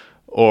coyote.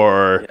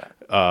 Or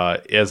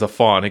as a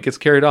fawn, it gets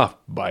carried off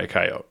by a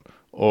coyote.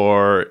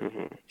 Or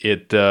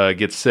it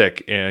gets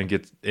sick and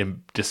gets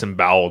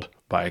disemboweled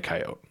by a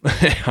coyote.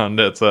 And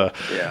it's a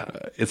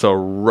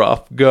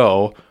rough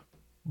go,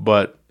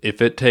 but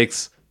if it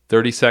takes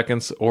 30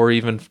 seconds or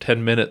even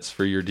 10 minutes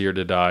for your deer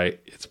to die,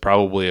 it's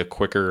probably a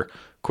quicker,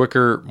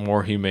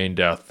 more humane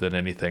death than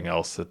anything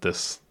else that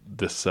this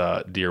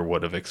deer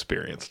would have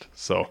experienced.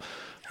 So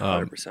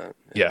 100%.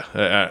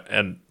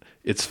 And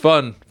it's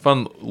fun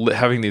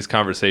having these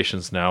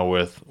conversations now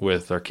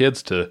with our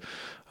kids to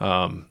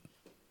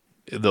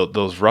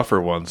those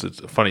rougher ones. It's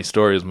a funny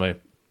story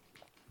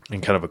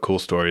and kind of a cool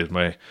story is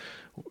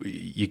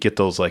you get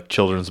those like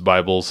children's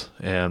Bibles,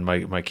 and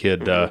my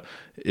kid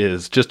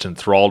is just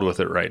enthralled with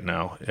it right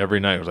now. Every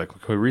night I was like, can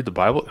we read the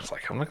Bible? It's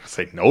like, I'm not going to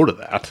say no to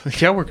that.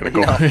 Yeah, we're going to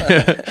go.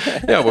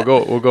 Yeah,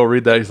 we'll go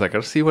read that. He's like,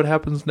 I'll see what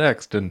happens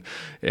next. And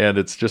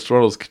it's just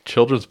one of those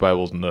children's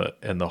Bibles,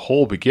 and the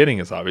whole beginning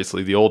is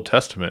obviously the Old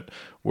Testament,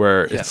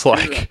 where it's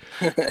like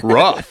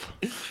rough.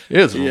 It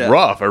is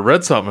rough. I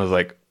read something, I was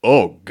like,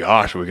 oh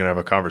gosh, are we going to have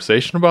a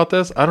conversation about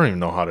this? I don't even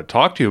know how to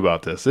talk to you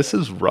about this. This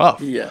is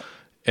rough. Yeah.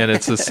 And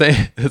it's the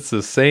same. It's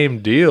the same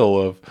deal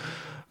of,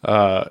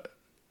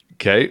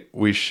 okay,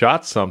 we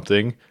shot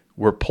something.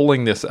 we're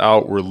pulling this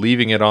out, we're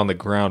leaving it on the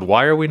ground.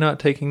 Why are we not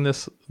taking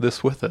this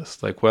with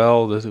us? Like,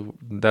 well,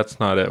 that's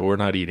not it. We're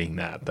not eating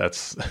that.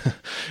 That's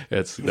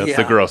that's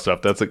the gross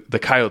stuff. The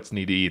coyotes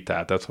need to eat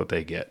that. That's what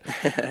they get.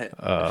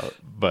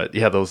 But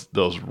yeah,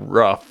 those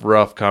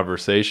rough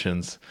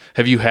conversations.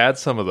 Have you had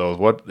some of those?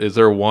 What is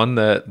there one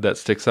that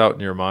sticks out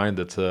in your mind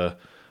that's a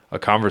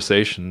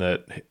conversation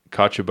that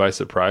caught you by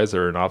surprise,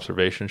 or an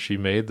observation she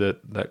made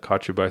that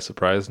caught you by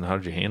surprise, and how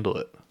did you handle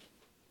it?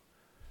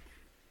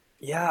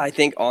 Yeah, I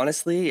think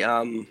honestly,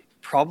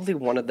 probably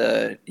one of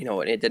the,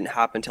 and it didn't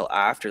happen until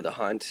after the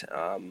hunt,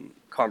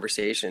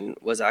 conversation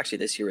was actually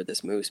this year with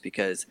this moose,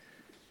 because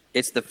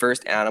it's the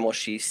first animal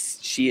she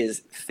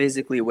is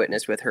physically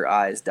witnessed with her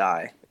eyes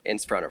die in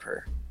front of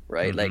her,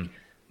 right? Mm-hmm. Like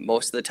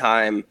most of the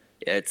time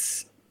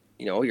it's,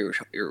 you're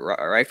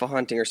rifle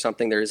hunting or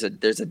something. There's a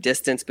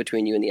distance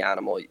between you and the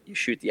animal. You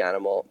shoot the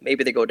animal.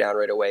 Maybe they go down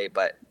right away,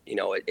 but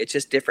it's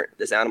just different.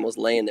 This animal's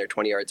laying there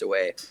 20 yards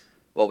away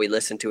while we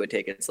listen to it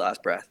take its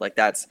last breath. Like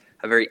that's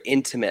a very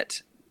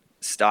intimate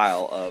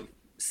style of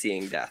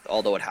seeing death,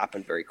 although it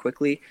happened very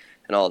quickly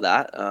and all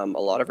that. A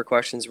lot of her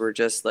questions were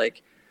just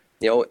like,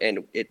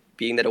 and it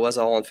being that it was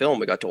all on film,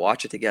 we got to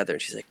watch it together.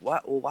 And she's like,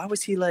 what? Well, why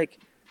was he like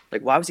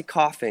why was he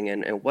coughing?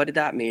 And what did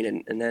that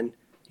mean? And then,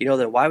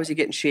 then why was he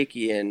getting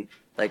shaky? And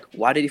like,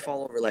 why did he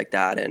fall over like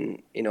that?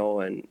 And,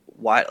 and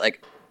why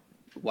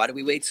did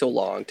we wait so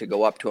long to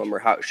go up to him, or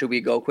how should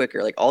we go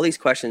quicker? Like all these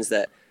questions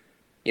that,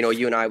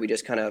 you and I, we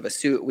just kind of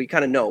assume, we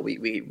kind of know,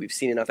 we've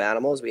seen enough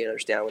animals. We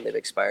understand when they've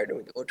expired and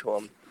we go to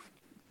them.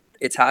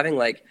 It's having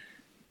like,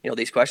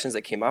 these questions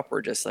that came up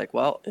were just like,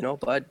 well,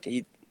 bud,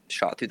 he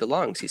shot through the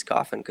lungs. He's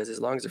coughing because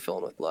his lungs are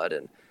filling with blood.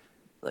 And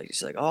like,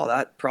 she's like, oh,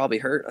 that probably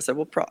hurt. I said,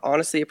 well,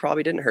 honestly, it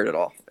probably didn't hurt at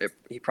all.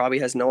 He probably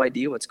has no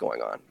idea what's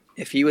going on.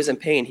 If he was in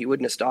pain, he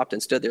wouldn't have stopped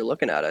and stood there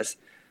looking at us.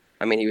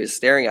 I mean, he was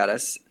staring at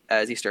us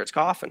as he starts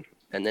coughing,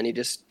 and then he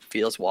just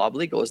feels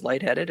wobbly, goes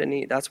lightheaded,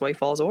 and that's why he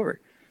falls over.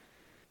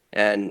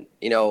 And,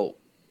 and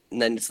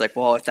then it's like,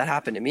 well, if that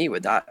happened to me,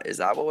 is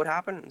that what would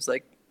happen? It's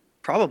like,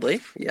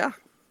 probably, yeah,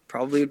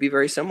 probably would be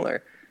very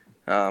similar.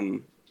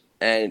 And,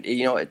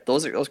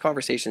 those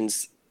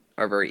conversations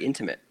are very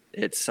intimate.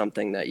 It's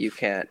something that you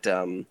can't,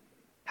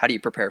 how do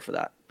you prepare for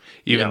that?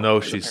 Even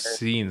though she's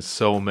seen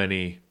so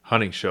many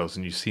hunting shows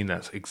and you've seen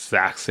that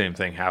exact same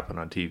thing happen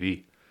on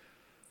TV.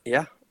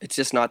 Yeah, it's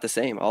just not the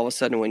same. All of a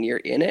sudden when you're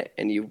in it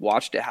and you've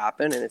watched it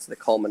happen and it's the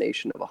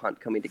culmination of a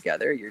hunt coming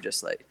together, you're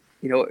just like,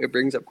 it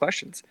brings up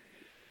questions.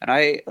 And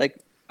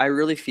I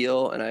really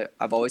feel, and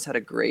I've always had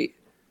a great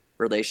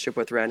relationship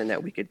with Wren, in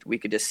that we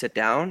could just sit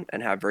down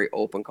and have very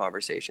open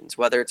conversations,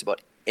 whether it's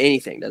about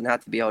anything. It doesn't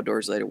have to be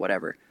outdoors related,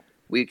 whatever.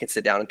 We can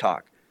sit down and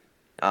talk.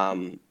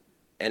 And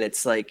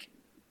it's like,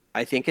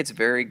 I think it's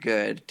very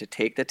good to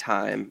take the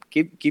time,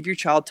 give your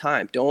child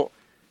time. Don't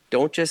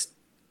just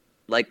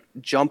like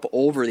jump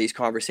over these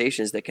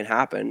conversations that can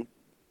happen.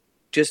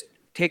 Just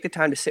take the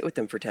time to sit with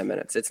them for 10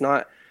 minutes. It's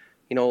not,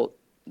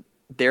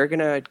 they're going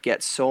to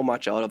get so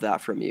much out of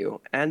that from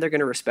you, and they're going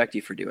to respect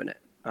you for doing it.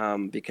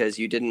 Because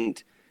you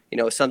didn't,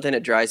 something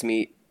that drives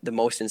me the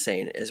most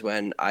insane is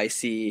when I'm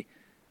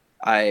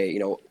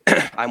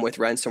with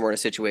Wren somewhere in a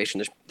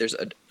situation, there's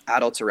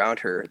adults around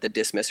her that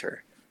dismiss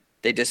her.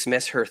 They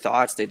dismiss her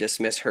thoughts. They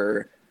dismiss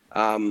her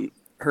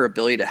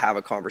ability to have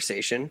a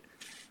conversation.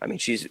 I mean,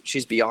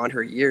 she's beyond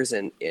her years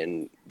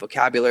in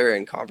vocabulary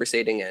and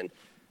conversating. And,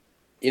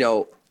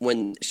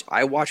 when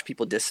I watch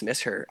people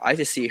dismiss her, I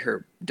just see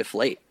her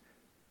deflate.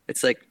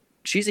 It's like,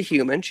 she's a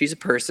human. She's a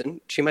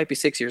person. She might be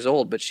 6 years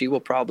old, but she will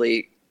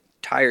probably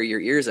tire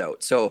your ears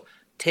out. So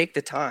take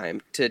the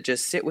time to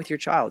just sit with your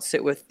child,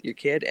 sit with your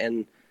kid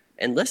and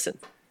listen.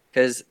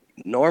 Because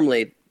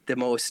normally the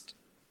most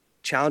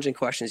challenging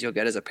questions you'll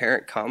get as a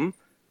parent come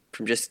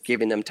from just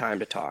giving them time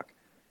to talk.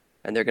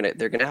 And they're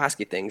gonna ask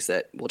you things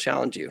that will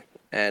challenge you.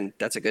 And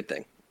that's a good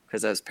thing.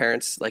 Because as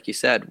parents, like you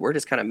said, we're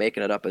just kind of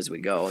making it up as we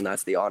go, and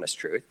that's the honest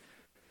truth.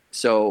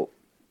 So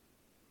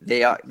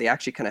they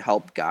actually kind of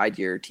help guide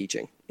your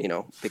teaching,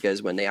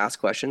 because when they ask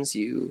questions,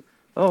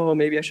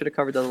 maybe I should have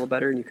covered that a little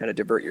better, and you kind of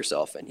divert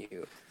yourself and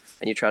you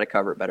try to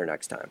cover it better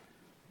next time.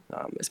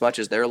 As much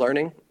as they're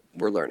learning,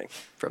 we're learning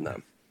from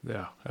them.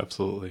 Yeah,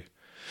 absolutely.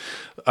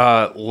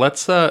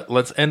 Let's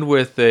end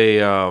with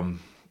the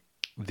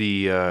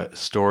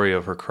story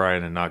of her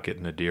crying and not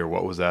getting a deer.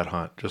 What was that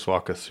hunt? Just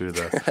walk us through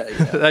that.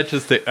 Yeah. I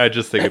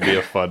just think it'd be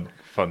a fun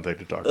thing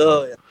to talk about.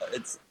 Oh yeah,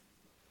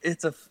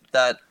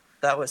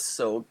 that was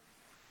so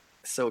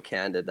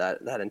candid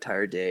that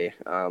entire day.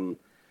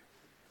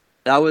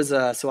 That was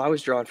so I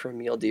was drawn for a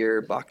mule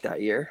deer buck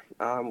that year.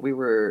 We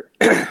were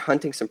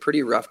hunting some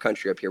pretty rough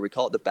country up here. We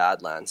call it the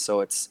Badlands.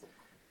 So it's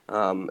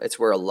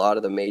where a lot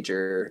of the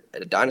major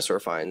dinosaur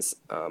finds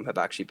have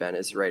actually been,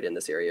 is right in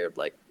this area.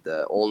 Like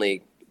the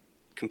only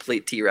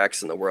complete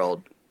T-Rex in the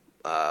world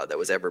that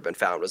was ever been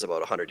found was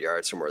about 100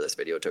 yards from where this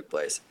video took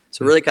place.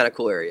 So really kind of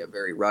cool area,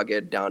 very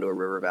rugged, down to a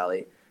river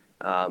valley.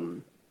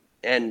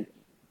 And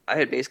I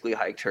had basically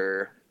hiked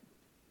her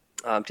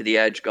to the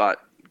edge,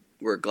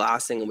 we're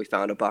glassing, and we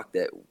found a buck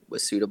that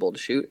was suitable to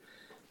shoot.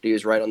 he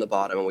was right on the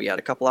bottom, and we had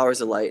a couple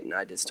hours of light, and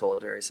I just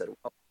told her, I said,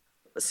 well,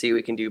 let's see what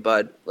we can do,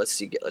 bud.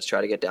 Let's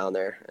try to get down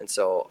there. And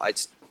so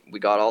we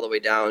got all the way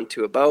down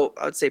to about,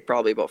 I would say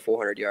probably about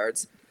 400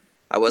 yards.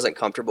 I wasn't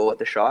comfortable with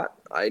the shot.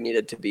 I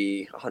needed to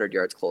be 100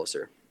 yards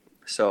closer.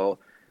 So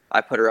I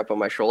put her up on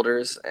my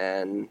shoulders,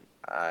 and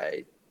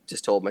I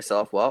just told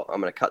myself, well, I'm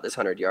going to cut this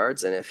 100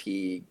 yards, and if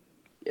he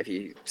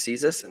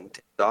sees us and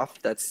takes off,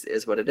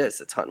 is what it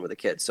is. It's hunting with a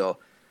kid. So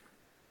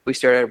we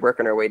started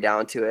working our way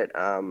down to it,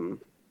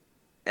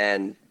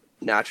 and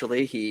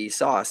naturally he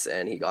saw us,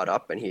 and he got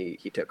up and he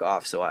took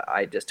off. So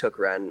I just took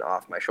Wren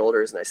off my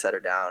shoulders, and I set her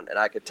down, and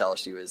I could tell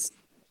she was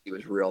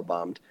real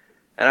bummed.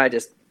 And I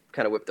just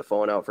kind of whipped the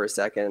phone out for a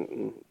second,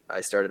 and I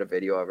started a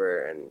video of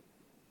her, and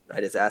I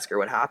just asked her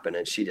what happened,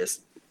 and she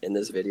just, in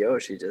this video,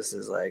 she just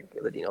is like,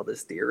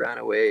 this deer ran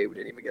away. We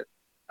didn't even get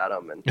at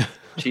him, and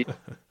she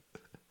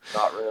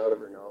got run out of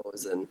her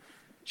nose, and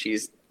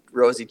she's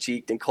rosy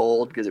cheeked and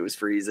cold because it was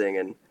freezing.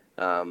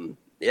 And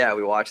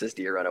we watched this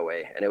deer run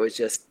away, and it was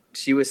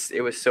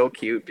so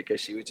cute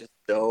because she was just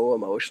so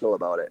emotional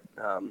about it.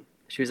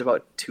 She was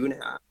about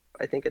 2.5,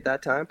 I think, at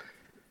that time,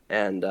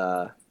 and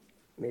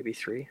maybe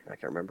 3, I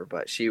can't remember,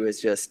 but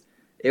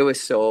it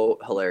was so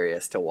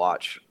hilarious to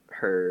watch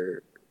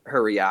her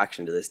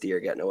reaction to this deer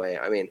getting away.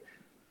 I mean,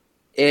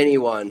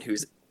 anyone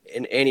who's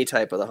in any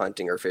type of the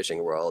hunting or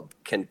fishing world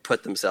can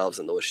put themselves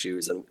in those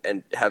shoes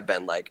and have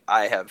been like,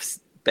 I have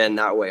been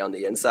that way on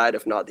the inside,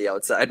 if not the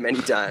outside, many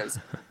times.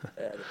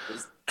 And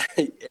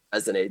it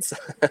resonates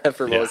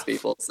for most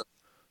people. So,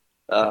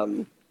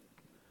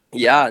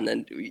 and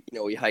then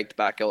we hiked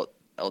back out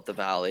the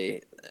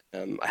valley.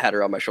 I had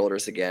her on my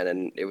shoulders again,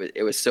 and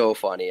it was so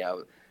funny.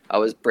 I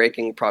was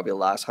breaking probably the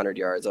last 100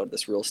 yards out of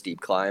this real steep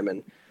climb,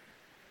 and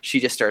she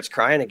just starts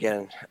crying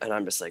again, and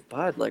I'm just like,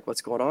 bud, like,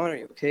 what's going on? Are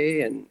you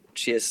okay? And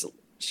she just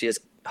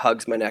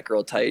hugs my neck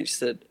real tight. She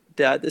said,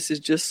 Dad, this is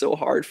just so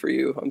hard for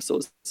you. I'm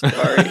so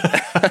sorry.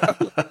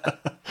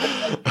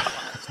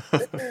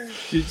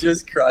 She's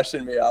just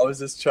crushing me. I was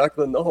just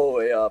chuckling the whole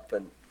way up,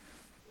 and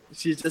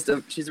she's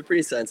a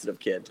pretty sensitive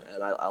kid,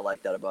 and I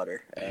like that about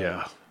her.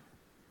 And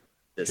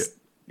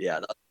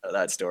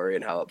that story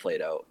and how it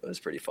played out, it was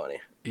pretty funny.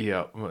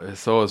 Yeah,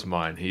 so is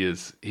mine. He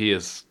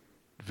is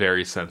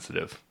very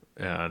sensitive,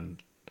 and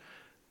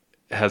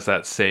has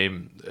that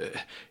same,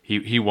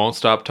 he won't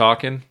stop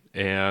talking,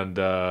 and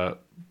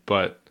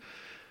but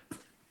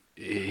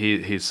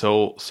he's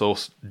so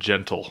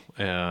gentle,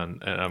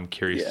 and I'm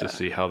curious to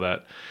see how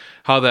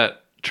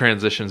that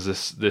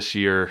transitions this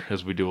year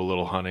as we do a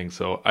little hunting.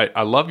 So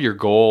I love your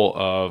goal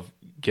of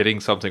getting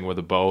something with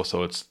a bow,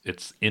 so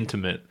it's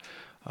intimate.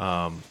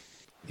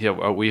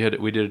 We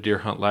did a deer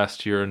hunt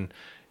last year,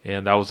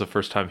 and that was the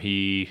first time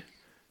he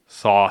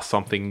saw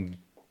something.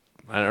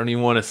 I don't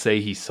even want to say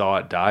he saw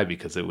it die,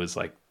 because it was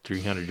like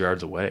 300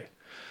 yards away.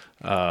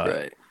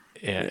 Right.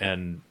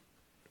 And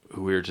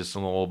we were just a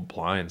little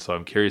blind. So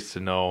I'm curious to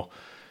know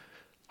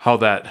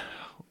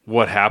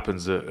what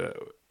happens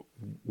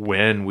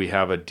when we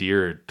have a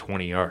deer at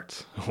 20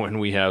 yards, when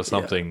we have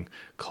something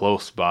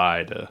close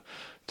by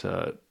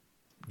to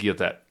get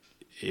that.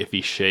 If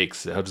he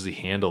shakes, how does he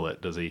handle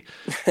it? Does he?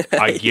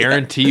 I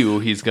guarantee you,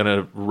 he's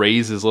gonna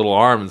raise his little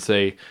arm and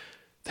say,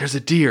 "There's a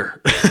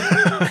deer."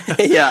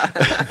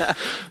 Yeah.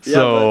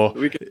 So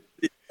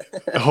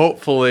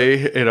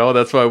hopefully,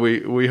 that's why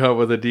we hunt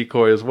with a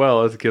decoy as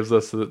well. It gives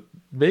us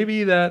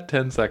maybe that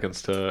 10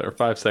 seconds or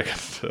 5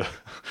 seconds to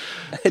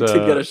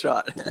get a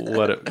shot.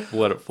 let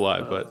it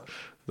fly. But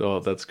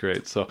that's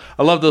great. So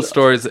I love those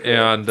stories,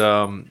 and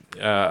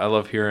I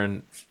love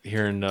hearing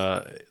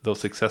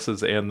those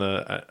successes and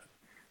the.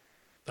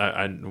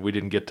 We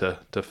didn't get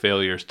to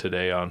failures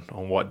today on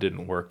what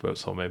didn't work, but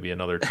so maybe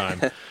another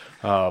time.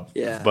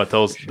 But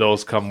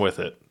those come with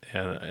it,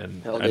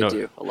 and I know,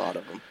 do a lot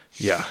of them.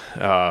 Yeah.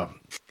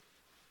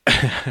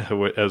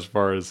 As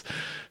far as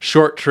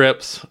short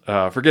trips,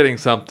 forgetting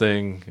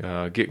something,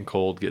 getting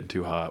cold, getting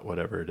too hot,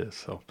 whatever it is.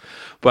 So,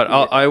 but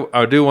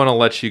I do want to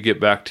let you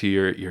get back to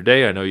your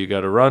day. I know you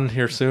got to run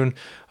here soon.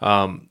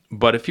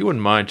 But if you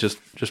wouldn't mind, just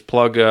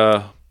plug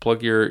your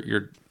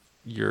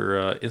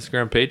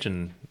Instagram page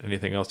and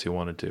anything else you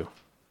wanted to.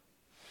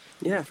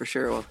 Yeah, for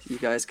sure. Well, you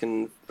guys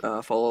can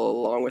follow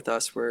along with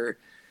us. We're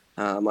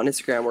on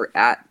Instagram. We're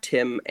at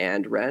Tim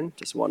and Wren,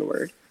 just one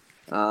word.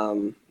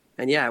 And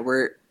yeah,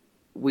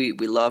 we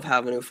love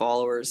having new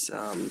followers.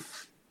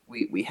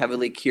 We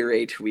heavily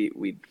curate.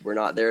 We're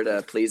not there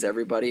to please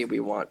everybody. We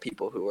want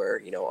people who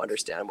are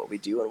understand what we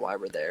do and why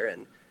we're there,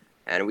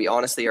 and we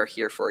honestly are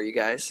here for you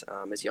guys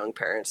as young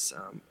parents.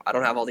 I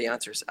don't have all the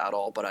answers at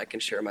all, but I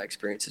can share my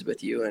experiences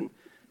with you and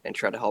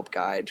try to help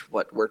guide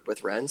what worked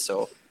with Wren.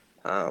 So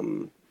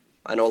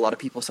I know a lot of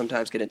people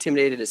sometimes get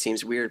intimidated. It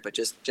seems weird, but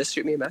just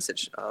shoot me a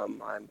message.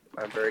 I'm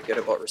very good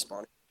about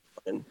responding.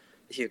 And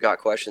if you've got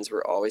questions,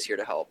 we're always here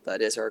to help.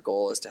 That is our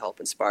goal, is to help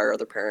inspire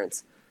other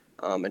parents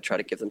and try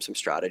to give them some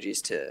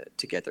strategies to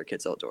get their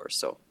kids outdoors.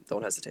 So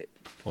don't hesitate.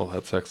 Well,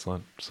 that's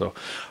excellent. So, all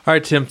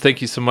right, Tim,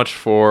 thank you so much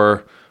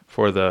for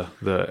the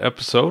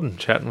episode and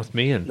chatting with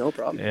me. And no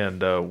problem.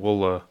 And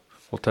we'll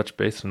we'll touch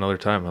base another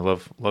time. I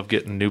love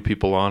getting new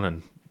people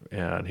on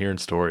and hearing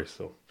stories.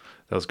 So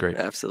that was great.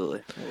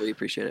 Absolutely. We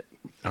appreciate it.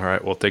 All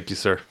right. Well, thank you,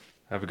 sir.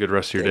 Have a good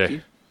rest of your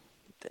day.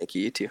 Thank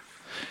you. You too.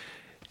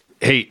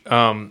 Hey,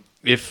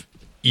 if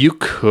you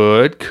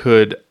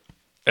could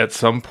at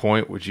some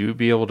point, would you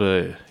be able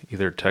to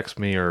either text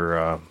me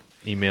or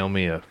email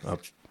me a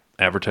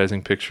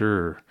advertising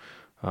picture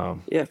or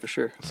yeah, for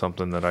sure.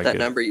 something that I that could.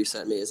 number you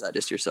sent me, is that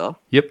just your cell?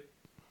 Yep.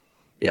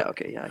 Yeah.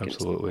 Okay. Yeah.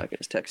 Absolutely. I can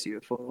just text you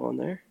a photo on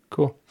there.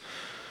 Cool.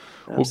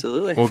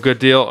 Absolutely. Well, good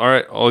deal. All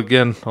right.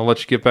 I'll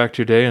let you get back to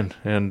your day,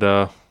 and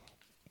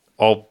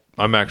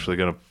I'm actually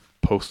gonna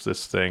post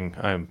this thing.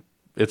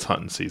 It's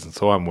hunting season,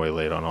 so I'm way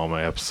late on all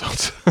my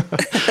episodes.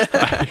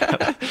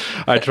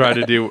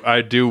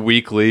 I do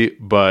weekly,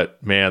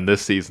 but man,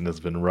 this season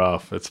has been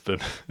rough. It's been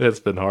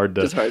hard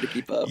to. It's hard to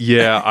keep up.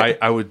 Yeah,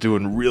 I was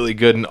doing really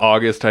good in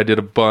August. I did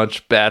a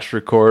bunch, batch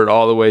record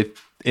all the way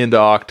into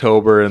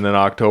October, and then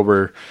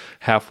October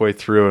halfway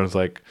through, and it's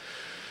like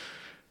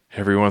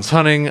everyone's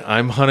hunting.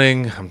 I'm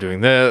hunting. I'm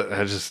doing that.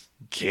 I just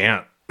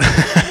can't.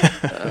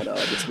 I know,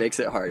 it just makes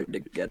it hard to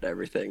get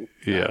everything.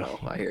 Yeah.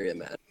 I hear you,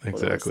 man.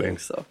 Exactly.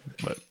 Things, so.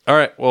 But all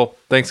right. Well,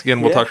 thanks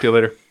again. We'll talk to you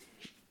later.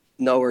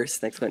 No worries.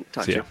 Thanks, man.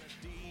 Talk See to ya.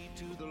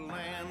 you. To the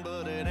land,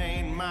 but it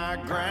ain't my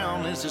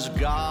ground. This is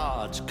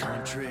God's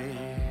country.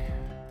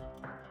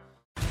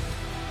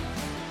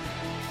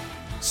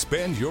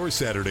 Spend your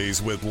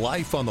Saturdays with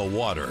Life on the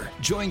Water.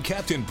 Join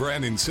Captain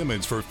Brandon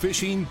Simmons for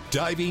fishing,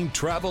 diving,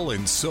 travel,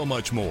 and so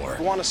much more.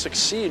 You want to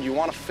succeed, you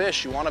want to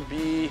fish, you want to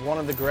be one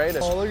of the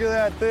greatest. Oh, look at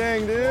that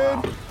thing,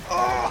 dude.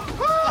 Wow.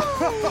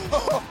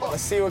 Oh.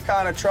 Let's see what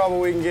kind of trouble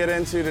we can get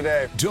into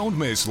today. Don't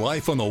miss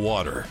Life on the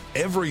Water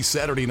every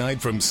Saturday night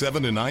from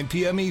 7 to 9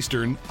 p.m.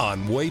 Eastern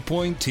on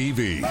Waypoint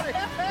TV.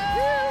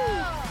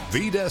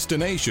 The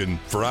destination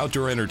for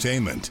outdoor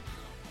entertainment.